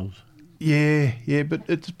problems themselves. Yeah, but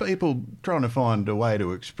it's people trying to find a way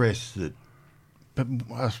to express that. But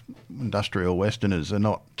us industrial Westerners are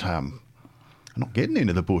not getting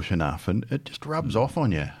into the bush enough, and it just rubs off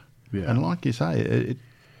on you. Yeah. And like you say,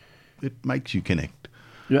 it makes you connect.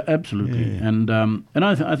 Yeah, absolutely. Yeah. And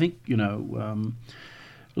I think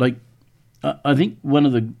I think one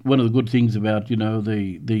of the good things about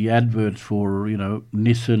the adverts for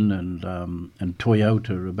Nissan and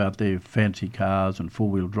Toyota about their fancy cars and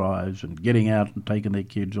 4-wheel drives and getting out and taking their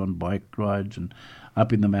kids on bike rides and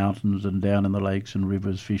up in the mountains and down in the lakes and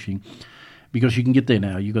rivers fishing, because you can get there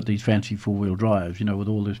now. You've got these fancy 4-wheel drives, with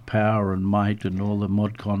all this power and might and all the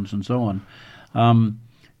mod cons and so on.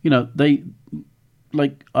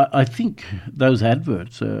 I think those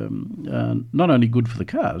adverts are not only good for the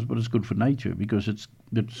cars, but it's good for nature, because it's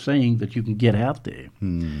saying that you can get out there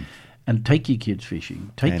and take your kids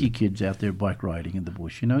fishing, take your kids out there bike riding in the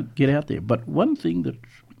bush, get out there. But one thing that's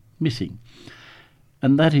missing,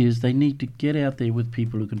 and that is they need to get out there with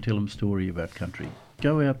people who can tell them story about country.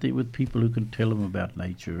 Go out there with people who can tell them about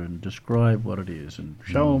nature and describe what it is and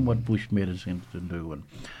show them what bush medicine can do and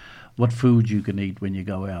what food you can eat when you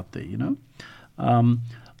go out there,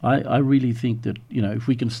 I really think that, if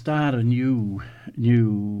we can start a new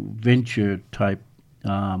venture type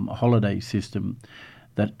holiday system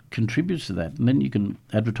that contributes to that, and then you can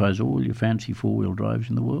advertise all your fancy 4-wheel drives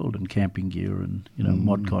in the world and camping gear and,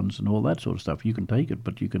 mod cons and all that sort of stuff. You can take it,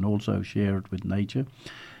 but you can also share it with nature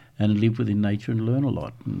and live within nature and learn a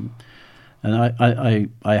lot. And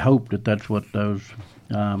I hope that that's what those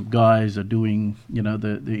guys are doing,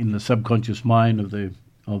 in the subconscious mind of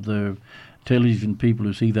the television people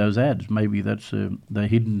who see those ads. Maybe that's the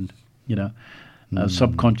hidden,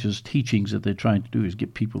 subconscious teachings that they're trying to do, is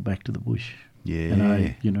get people back to the bush. Yeah.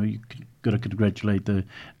 And you got to congratulate the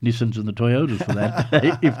Nissans and the Toyotas for that,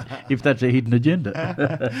 if that's a hidden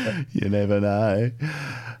agenda. You never know.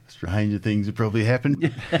 Stranger things have probably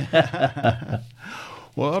happened.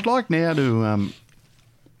 Well, I'd like now to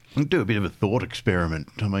do a bit of a thought experiment.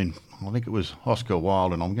 I mean, I think it was Oscar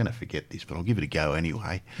Wilde, and I'm going to forget this, but I'll give it a go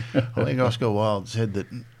anyway. I think Oscar Wilde said that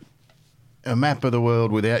a map of the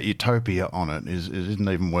world without utopia on it isn't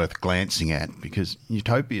even worth glancing at, because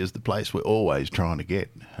utopia is the place we're always trying to get,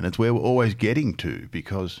 and it's where we're always getting to,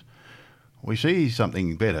 because we see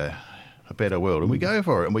something better, a better world, and we go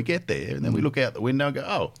for it, and we get there, and then we look out the window and go,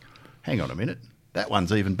 oh, hang on a minute, that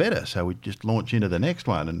one's even better, so we just launch into the next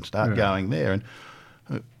one and start going there. And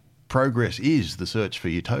progress is the search for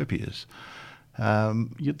utopias.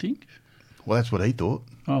 You think? Well, that's what he thought.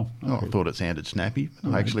 Oh, okay. I thought it sounded snappy.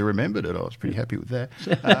 I actually remembered it. I was pretty happy with that.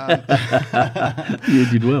 You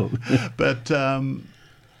did well. But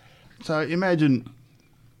so imagine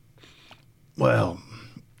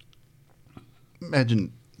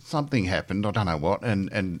something happened, I don't know what,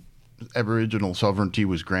 and Aboriginal sovereignty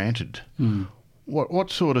was granted. What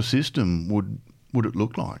sort of system would it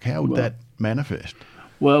look like? How would that manifest?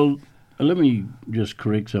 Well, let me just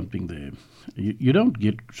correct something there. You don't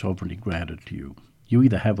get sovereignty granted to you. You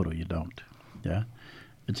either have it or you don't. Yeah,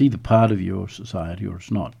 it's either part of your society or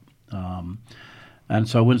it's not. And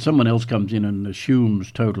so when someone else comes in and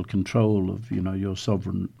assumes total control of your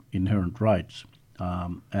sovereign inherent rights,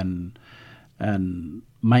 and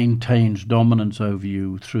maintains dominance over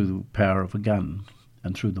you through the power of a gun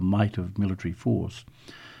and through the might of military force,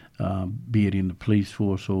 be it in the police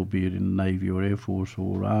force or be it in the Navy or Air Force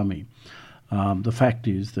or Army. The fact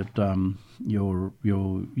is that you're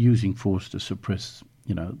using force to suppress,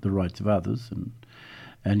 the rights of others,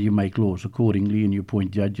 and you make laws accordingly, and you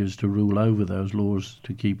appoint judges to rule over those laws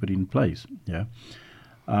to keep it in place. Yeah.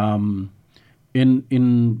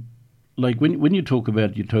 In like when you talk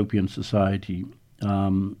about utopian society,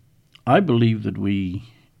 I believe that we,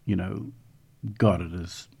 got it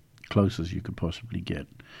as close as you could possibly get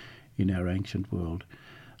in our ancient world.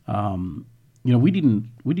 We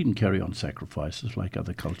didn't carry on sacrifices like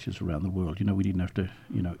other cultures around the world. We didn't have to,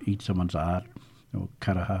 eat someone's heart or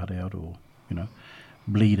cut a heart out or,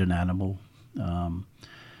 bleed an animal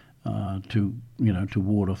to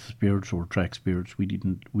ward off spirits or attract spirits. We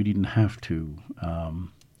didn't have to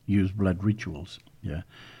use blood rituals. Yeah,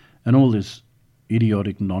 and all this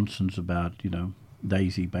idiotic nonsense about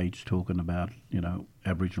Daisy Bates talking about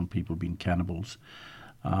Aboriginal people being cannibals.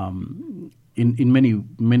 In many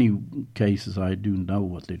cases, I do know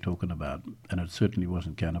what they're talking about, and it certainly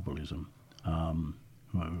wasn't cannibalism.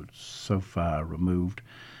 It's so far removed.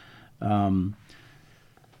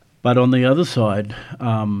 But on the other side,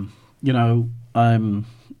 my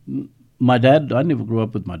dad. I never grew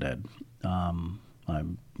up with my dad. I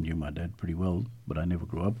knew my dad pretty well, but I never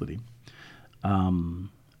grew up with him.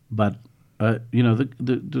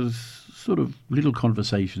 There's sort of little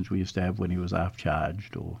conversations we used to have when he was half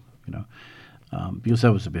charged, or because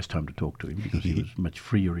that was the best time to talk to him, because he was much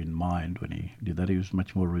freer in mind when he did that. He was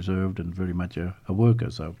much more reserved and very much a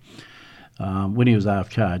worker. So when he was half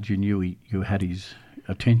charged, you knew you had his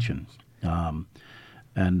attention.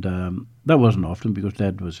 And that wasn't often, because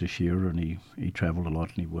Dad was a shearer and he travelled a lot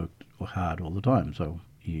and he worked hard all the time. So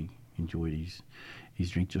he enjoyed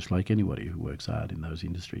his drink just like anybody who works hard in those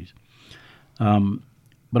industries.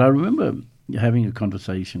 But I remember having a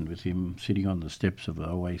conversation with him sitting on the steps of the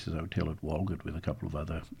Oasis Hotel at Walgett with a couple of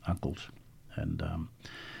other uncles. And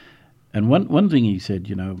one thing he said,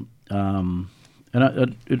 it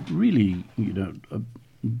really,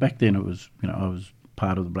 back then it was, I was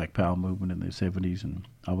part of the Black Power movement in the 70s, and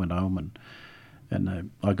I went home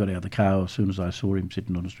and I got out of the car as soon as I saw him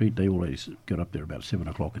sitting on the street. They always got up there about 7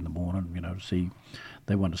 o'clock in the morning, to see.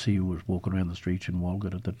 They wanted to see who was walking around the streets in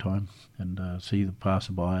Walgett at that time, and see the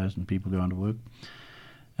passerbyers and people going to work.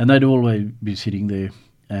 And they'd always be sitting there.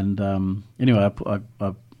 And anyway, I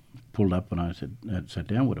pulled up and I sat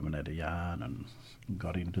down with them and had a yarn and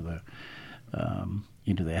got into their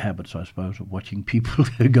habits, I suppose, of watching people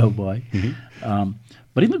go by. Mm-hmm.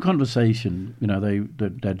 But in the conversation,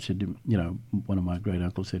 Dad said, one of my great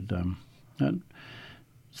uncles said,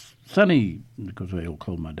 Sonny, because they all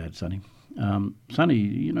called my dad Sonny, Sonny,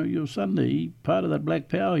 your son, he part of that Black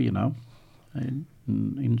Power,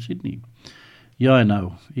 in Sydney. Yeah, I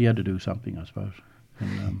know. He had to do something, I suppose,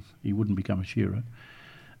 and he wouldn't become a shearer.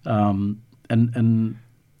 And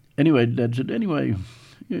anyway, Dad said,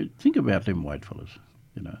 think about them white fellas.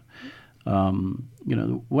 The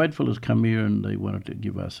white fellas come here and they wanted to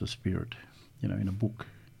give us a spirit, in a book.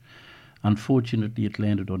 Unfortunately, it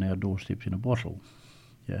landed on our doorsteps in a bottle,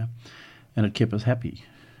 yeah, and it kept us happy.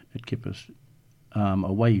 It kept us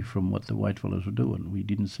away from what the white fellas were doing. We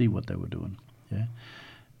didn't see what they were doing, yeah.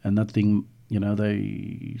 And that thing,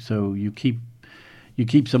 so you keep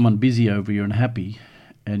someone busy over you and happy,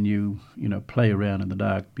 and you play around in the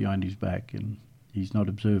dark behind his back, and he's not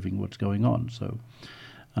observing what's going on. So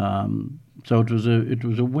it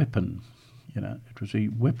was a weapon, it was a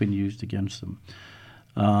weapon used against them,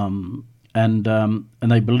 and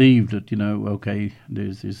they believed that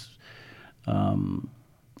there's this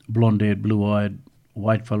blonde-haired, blue-eyed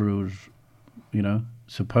white fellow who was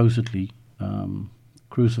supposedly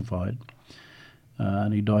crucified,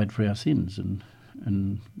 and he died for our sins, and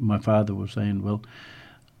my father was saying, well,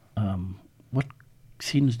 what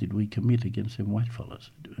sins did we commit against them white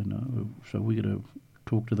fellas? So we got to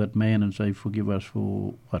talk to that man and say, forgive us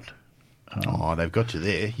for what? They've got you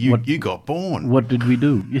there. You got born. What did we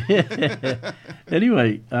do?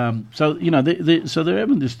 Anyway, so so they're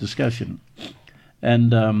having this discussion,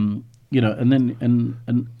 and and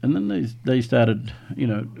then they started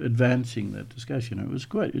advancing that discussion.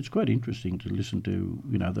 It's quite interesting to listen to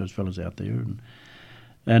those fellas out there,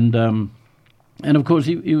 and of course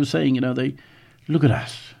he was saying they look at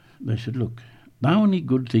us. They said, look, the only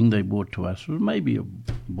good thing they brought to us was maybe a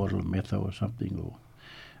bottle of metho or something, or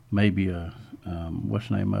maybe a what's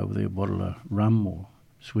the name over there, a bottle of rum or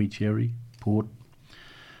sweet cherry, port,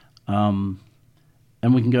 and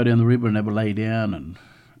we can go down the river and have a lay down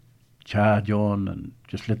charge on and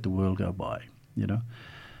just let the world go by,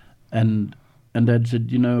 And Dad said,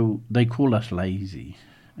 they call us lazy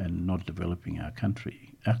and not developing our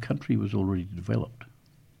country. Our country was already developed.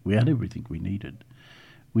 We had everything we needed.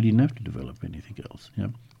 We didn't have to develop anything else.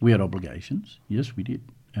 We had obligations. Yes, we did.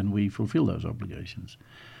 And we fulfilled those obligations.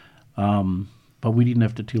 But we didn't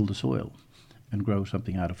have to till the soil and grow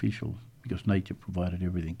something artificial because nature provided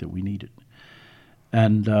everything that we needed.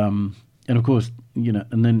 And of course,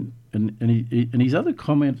 and his other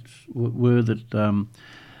comments were that,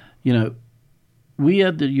 we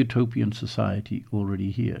had the utopian society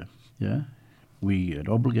already here. Yeah, we had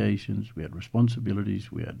obligations, we had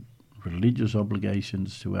responsibilities, we had religious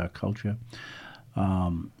obligations to our culture,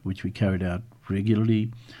 which we carried out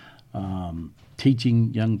regularly,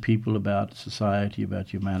 teaching young people about society, about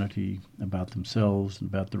humanity, about themselves, and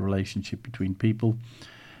about the relationship between people.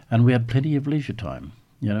 And we had plenty of leisure time.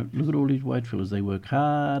 Look at all these white fellas. They work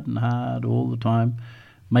hard and hard all the time,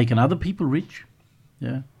 making other people rich.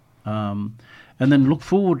 Yeah. And then look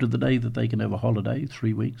forward to the day that they can have a holiday,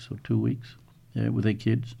 3 weeks or 2 weeks, with their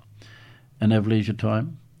kids, and have leisure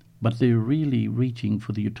time. But they're really reaching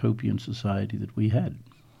for the utopian society that we had.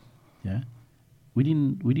 Yeah. We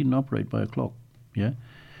didn't operate by a clock. Yeah.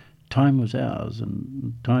 Time was ours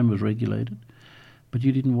and time was regulated. But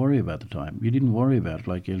you didn't worry about the time. You didn't worry about it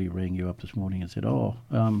like Ellie rang you up this morning and said,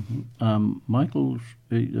 Michael's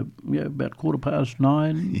about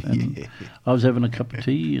 9:15. And I was having a cup of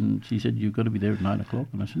tea and she said, you've got to be there at 9 o'clock.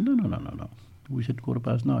 And I said, no. We said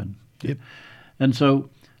 9:15. Yep. And so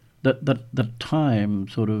that time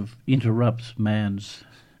sort of interrupts man's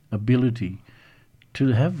ability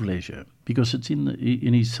to have leisure because it's in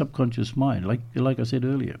his subconscious mind. Like I said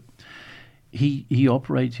earlier, he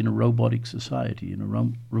operates in a robotic society, in a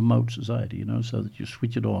remote society, so that you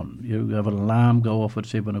switch it on. You have an alarm go off at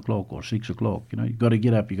 7 o'clock or 6 o'clock. You've got to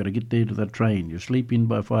get up. You've got to get there to that train. You sleep in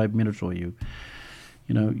by 5 minutes, or you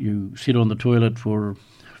sit on the toilet for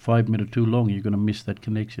 5 minutes too long. You're going to miss that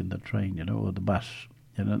connection, that train, or the bus.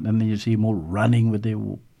 And then you see them all running with their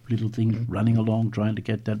little things, running along, trying to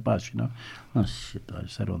get that bus. Oh shit! I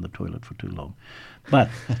sat on the toilet for too long. But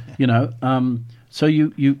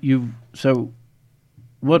So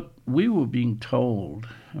what we were being told,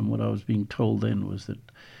 and what I was being told then, was that,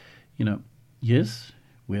 yes,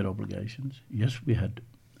 we had obligations. Yes, we had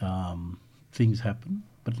things happen,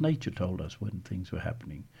 but nature told us when things were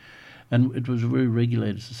happening. And it was a very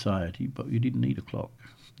regulated society, but you didn't need a clock.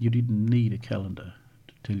 You didn't need a calendar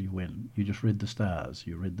to tell you when. You just read the stars,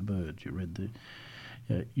 you read the birds, you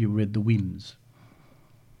read the winds.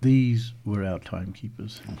 These were our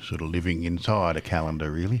timekeepers. Sort of living inside a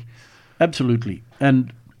calendar, really. Absolutely.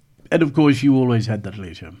 And of course you always had that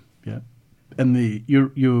leisure. Yeah. And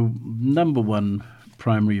your number one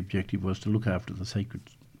primary objective was to look after the sacred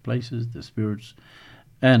places, the spirits,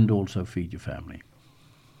 and also feed your family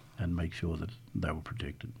and make sure that they were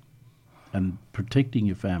protected. And protecting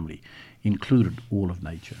your family included all of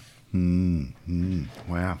nature.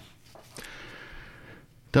 Wow.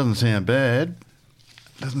 Doesn't sound bad.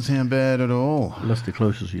 Doesn't sound bad at all. Well, that's the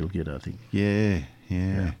closest you'll get, I think. Yeah.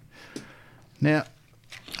 Now,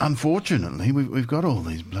 unfortunately, we've got all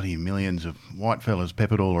these bloody millions of white fellas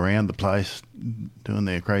peppered all around the place doing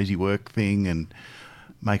their crazy work thing and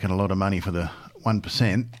making a lot of money for the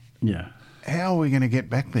 1%. Yeah. How are we going to get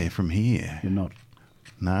back there from here? You're not.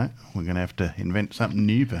 No, we're going to have to invent something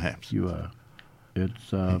new, perhaps. You are.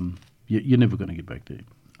 It's you're never going to get back there.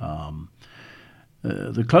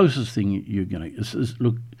 The closest thing you're going to is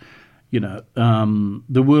look,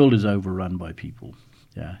 the world is overrun by people.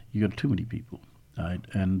 Yeah, you got too many people, right?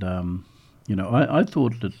 And I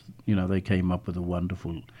thought that they came up with a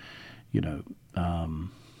wonderful,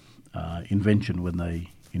 invention when they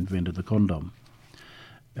invented the condom,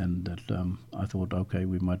 and that I thought, okay,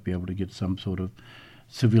 we might be able to get some sort of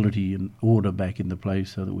civility and order back in the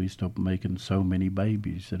place so that we stop making so many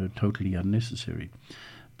babies that are totally unnecessary.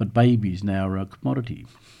 But babies now are a commodity.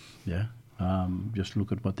 Yeah, just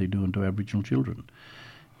look at what they're doing to Aboriginal children.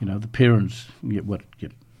 The parents get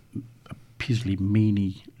a pizzly,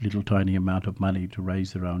 meany, little tiny amount of money to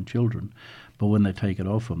raise their own children, but when they take it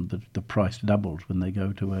off them, the price doubles when they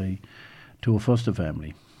go to a foster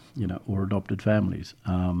family, or adopted families.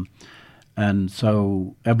 And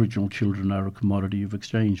so Aboriginal children are a commodity of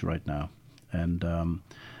exchange right now, and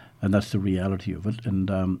that's the reality of it. And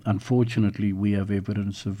unfortunately, we have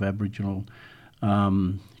evidence of Aboriginal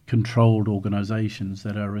controlled organisations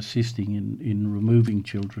that are assisting in removing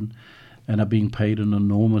children and are being paid an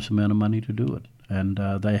enormous amount of money to do it. And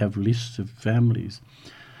they have lists of families.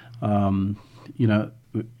 When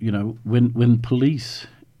police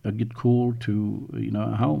get called to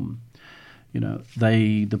a home,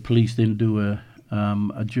 The police then do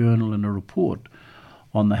a journal and a report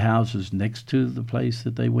on the houses next to the place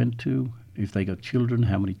that they went to. If they got children,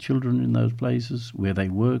 how many children in those places, where they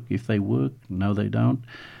work, if they work, no they don't.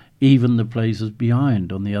 Even the places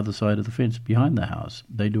behind, on the other side of the fence, behind the house,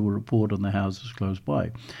 they do a report on the houses close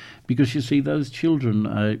by. Because you see, those children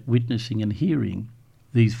are witnessing and hearing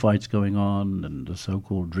these fights going on, and the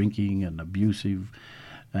so-called drinking and abusive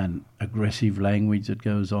and aggressive language that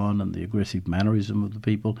goes on, and the aggressive mannerism of the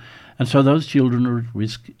people. And so those children are at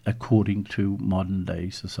risk according to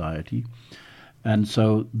modern-day society. And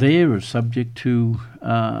so they are subject to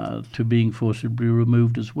being forcibly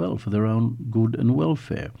removed as well for their own good and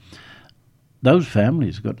welfare. Those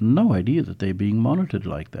families have got no idea that they're being monitored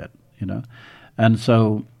like that, And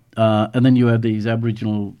so, and then you have these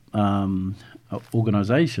Aboriginal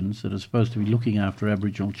organisations that are supposed to be looking after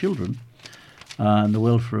Aboriginal children and the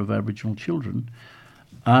welfare of Aboriginal children,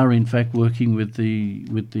 are in fact working with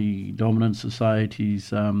the dominant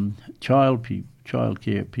society's child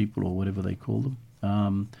care people, or whatever they call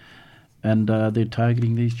them, and they're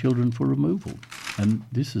targeting these children for removal. And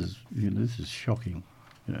this is shocking.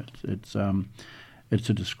 It's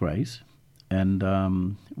a disgrace,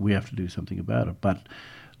 and we have to do something about it. But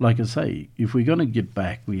like I say, if we're going to get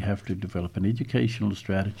back, we have to develop an educational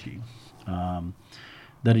strategy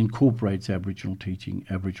that incorporates Aboriginal teaching,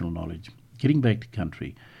 Aboriginal knowledge, getting back to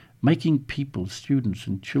country, making people, students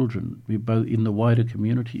and children, both in the wider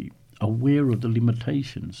community, aware of the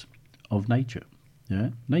limitations of nature. Yeah,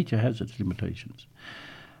 nature has its limitations,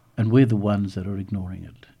 and we're the ones that are ignoring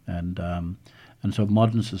it. And so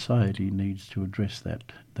modern society needs to address that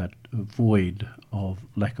void of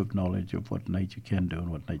lack of knowledge of what nature can do and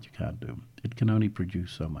what nature can't do. It can only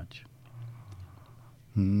produce so much.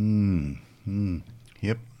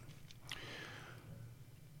 Yep.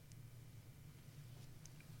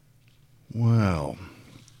 Well,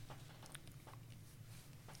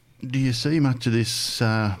 do you see much of this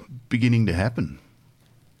beginning to happen?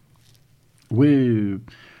 The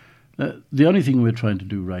only thing we're trying to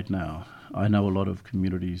do right now, I know a lot of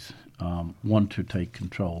communities want to take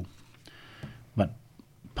control, but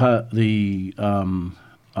I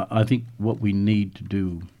think what we need to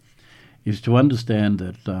do is to understand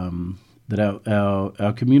that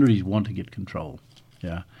our communities want to get control.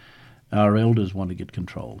 Yeah, our elders want to get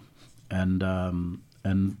control, and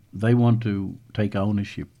they want to take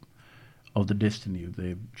ownership of the destiny of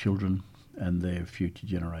their children and their future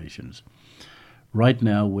generations. Right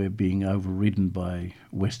now, we're being overridden by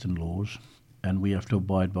Western laws, and we have to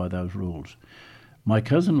abide by those rules. My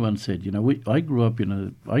cousin once said, I grew up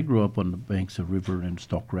on the banks of river and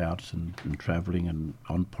stock routes and travelling and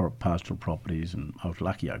on pastoral properties, and I was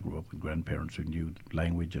lucky. I grew up with grandparents who knew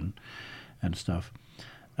language and stuff,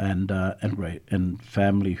 and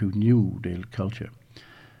family who knew their culture.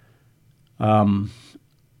 And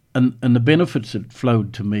the benefits that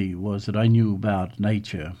flowed to me was that I knew about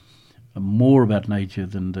nature, more about nature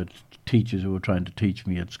than the teachers who were trying to teach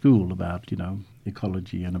me at school about,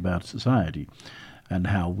 ecology and about society and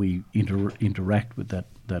how we interact with that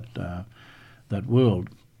world.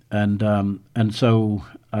 And so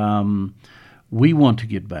we want to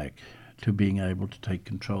get back to being able to take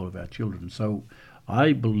control of our children. So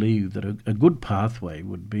I believe that a good pathway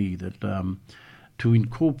would be that to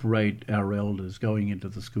incorporate our elders going into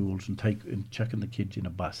the schools and chucking the kids in a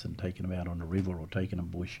bus and taking them out on a river or taking them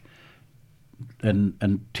bush,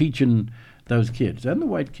 and teaching those kids, and the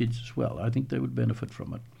white kids as well, I think they would benefit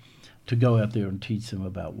from it, to go out there and teach them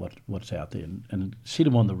about what's out there and sit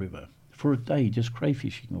them on the river for a day just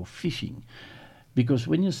crayfishing or fishing. Because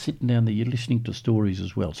when you're sitting down there, you're listening to stories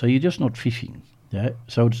as well. So you're just not fishing. Yeah?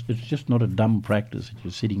 So it's just not a dumb practice that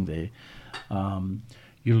you're sitting there.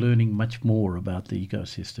 You're learning much more about the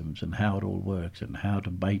ecosystems and how it all works and how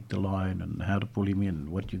to bait the line and how to pull him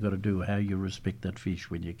in, what you've got to do, how you respect that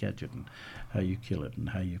fish when you catch it and how you kill it and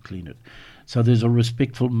how you clean it. So there's a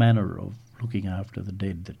respectful manner of looking after the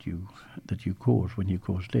dead that you cause when you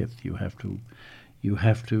cause death. You have to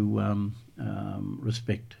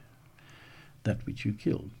respect that which you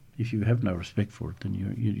killed. If you have no respect for it, then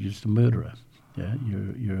you're just a murderer. Yeah,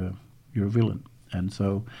 you're a villain. And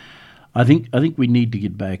so I think we need to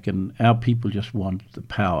get back, and our people just want the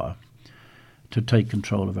power to take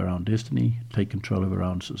control of our own destiny, take control of our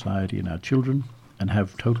own society and our children, and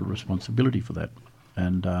have total responsibility for that.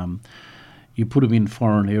 And you put them in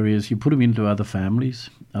foreign areas, you put them into other families,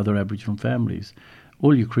 other Aboriginal families,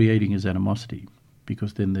 all you're creating is animosity,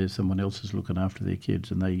 because then there's someone else who's looking after their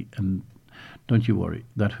kids, and don't you worry,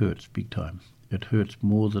 that hurts big time. It hurts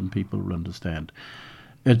more than people will understand.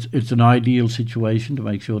 It's an ideal situation to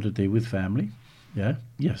make sure that they're with family, Yeah,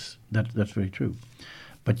 yes, that's very true.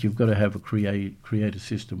 But you've got to have create a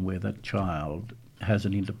system where that child has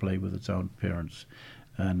an interplay with its own parents,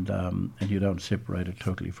 and you don't separate it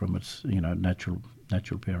totally from its natural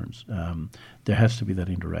parents. There has to be that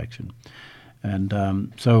interaction,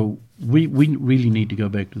 and so we really need to go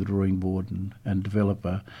back to the drawing board and develop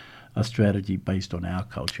a strategy based on our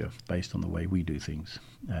culture, based on the way we do things,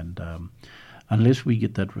 and unless we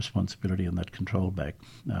get that responsibility and that control back,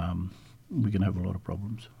 we're going to have a lot of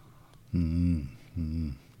problems.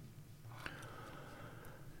 Mm-hmm.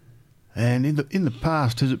 And in the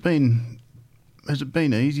past, has it been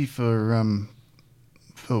easy for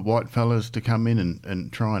white fellas to come in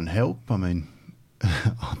and try and help? I mean,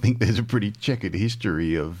 I think there's a pretty checkered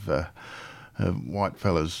history of white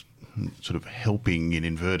fellas sort of helping, in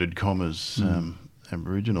inverted commas,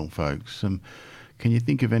 Aboriginal folks. Can you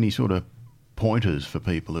think of any sort of pointers for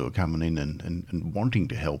people who are coming in and wanting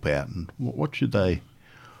to help out, and what should they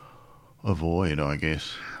avoid, I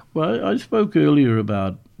guess? Well, I spoke earlier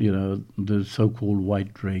about, the so-called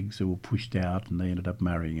white dregs who were pushed out and they ended up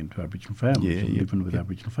marrying into Aboriginal families and living with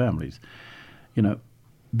Aboriginal families.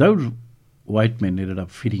 Those white men ended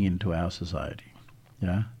up fitting into our society,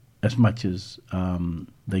 as much as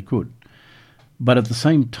they could. But at the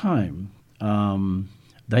same time,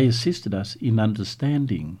 they assisted us in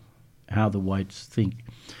understanding how the whites think.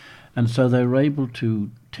 And so they were able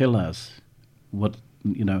to tell us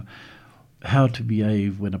how to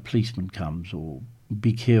behave when a policeman comes, or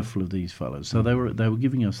be careful of these fellows. So they were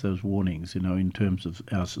giving us those warnings, in terms of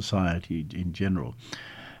our society in general.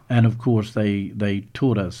 And of course they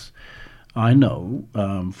taught us, I know,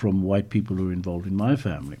 from white people who are involved in my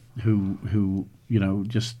family, who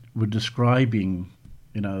just were describing,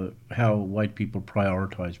 how white people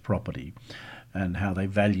prioritize property and how they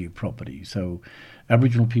value property. So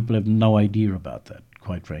Aboriginal people have no idea about that,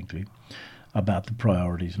 quite frankly, about the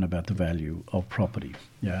priorities and about the value of property.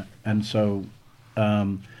 Yeah, and so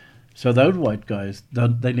those white guys,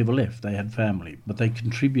 they never left. They had family, but they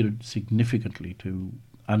contributed significantly to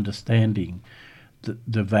understanding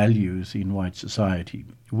the values in white society.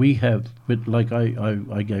 We have, like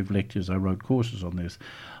I gave lectures, I wrote courses on this,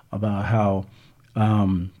 about how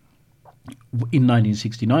in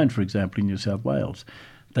 1969, for example, in New South Wales,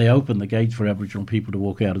 they opened the gates for Aboriginal people to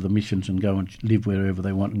walk out of the missions and go and live wherever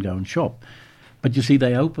they want and go and shop. But you see,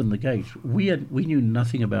 they opened the gates. We knew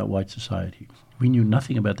nothing about white society. We knew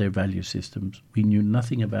nothing about their value systems. We knew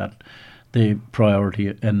nothing about their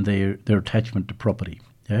priority and their attachment to property.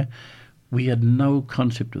 Yeah, we had no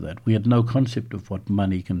concept of that. We had no concept of what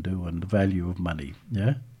money can do and the value of money.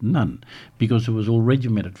 Yeah, none, because it was all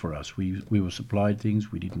regimented for us. We were supplied things.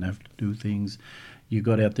 We didn't have to do things. You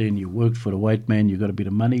got out there and you worked for the white man. You got a bit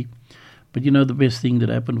of money. But the best thing that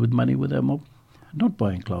happened with money with our mob? Not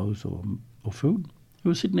buying clothes or food. We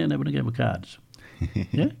were sitting there and having a game of cards.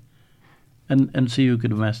 Yeah? And see who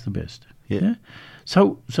could amass the best. Yeah?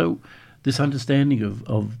 So this understanding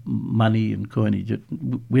of money and coinage,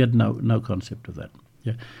 we had no concept of that.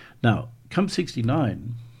 Yeah. Now, come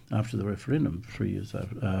 69, after the referendum, 3 years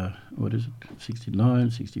after,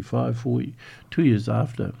 69, 65, 40, 2 years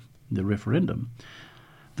after the referendum,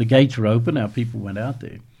 the gates were open, our people went out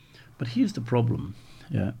there. But here's the problem.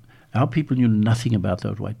 Yeah. Our people knew nothing about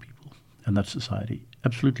those white people and that society.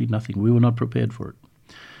 Absolutely nothing. We were not prepared for it.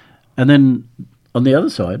 And then on the other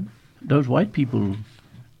side, those white people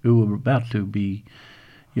who were about to be,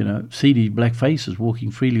 see these black faces walking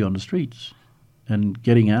freely on the streets and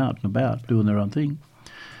getting out and about, doing their own thing,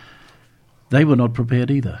 they were not prepared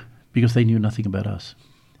either, because they knew nothing about us.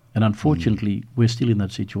 And unfortunately, we're still in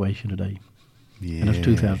that situation today. Yeah. And it's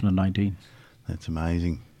 2019. That's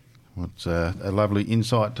amazing. What's a lovely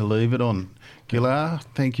insight to leave it on. Gillar,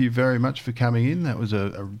 thank you very much for coming in. That was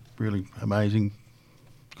a really amazing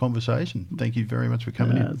conversation. Thank you very much for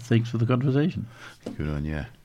coming in. Thanks for the conversation. Good on you.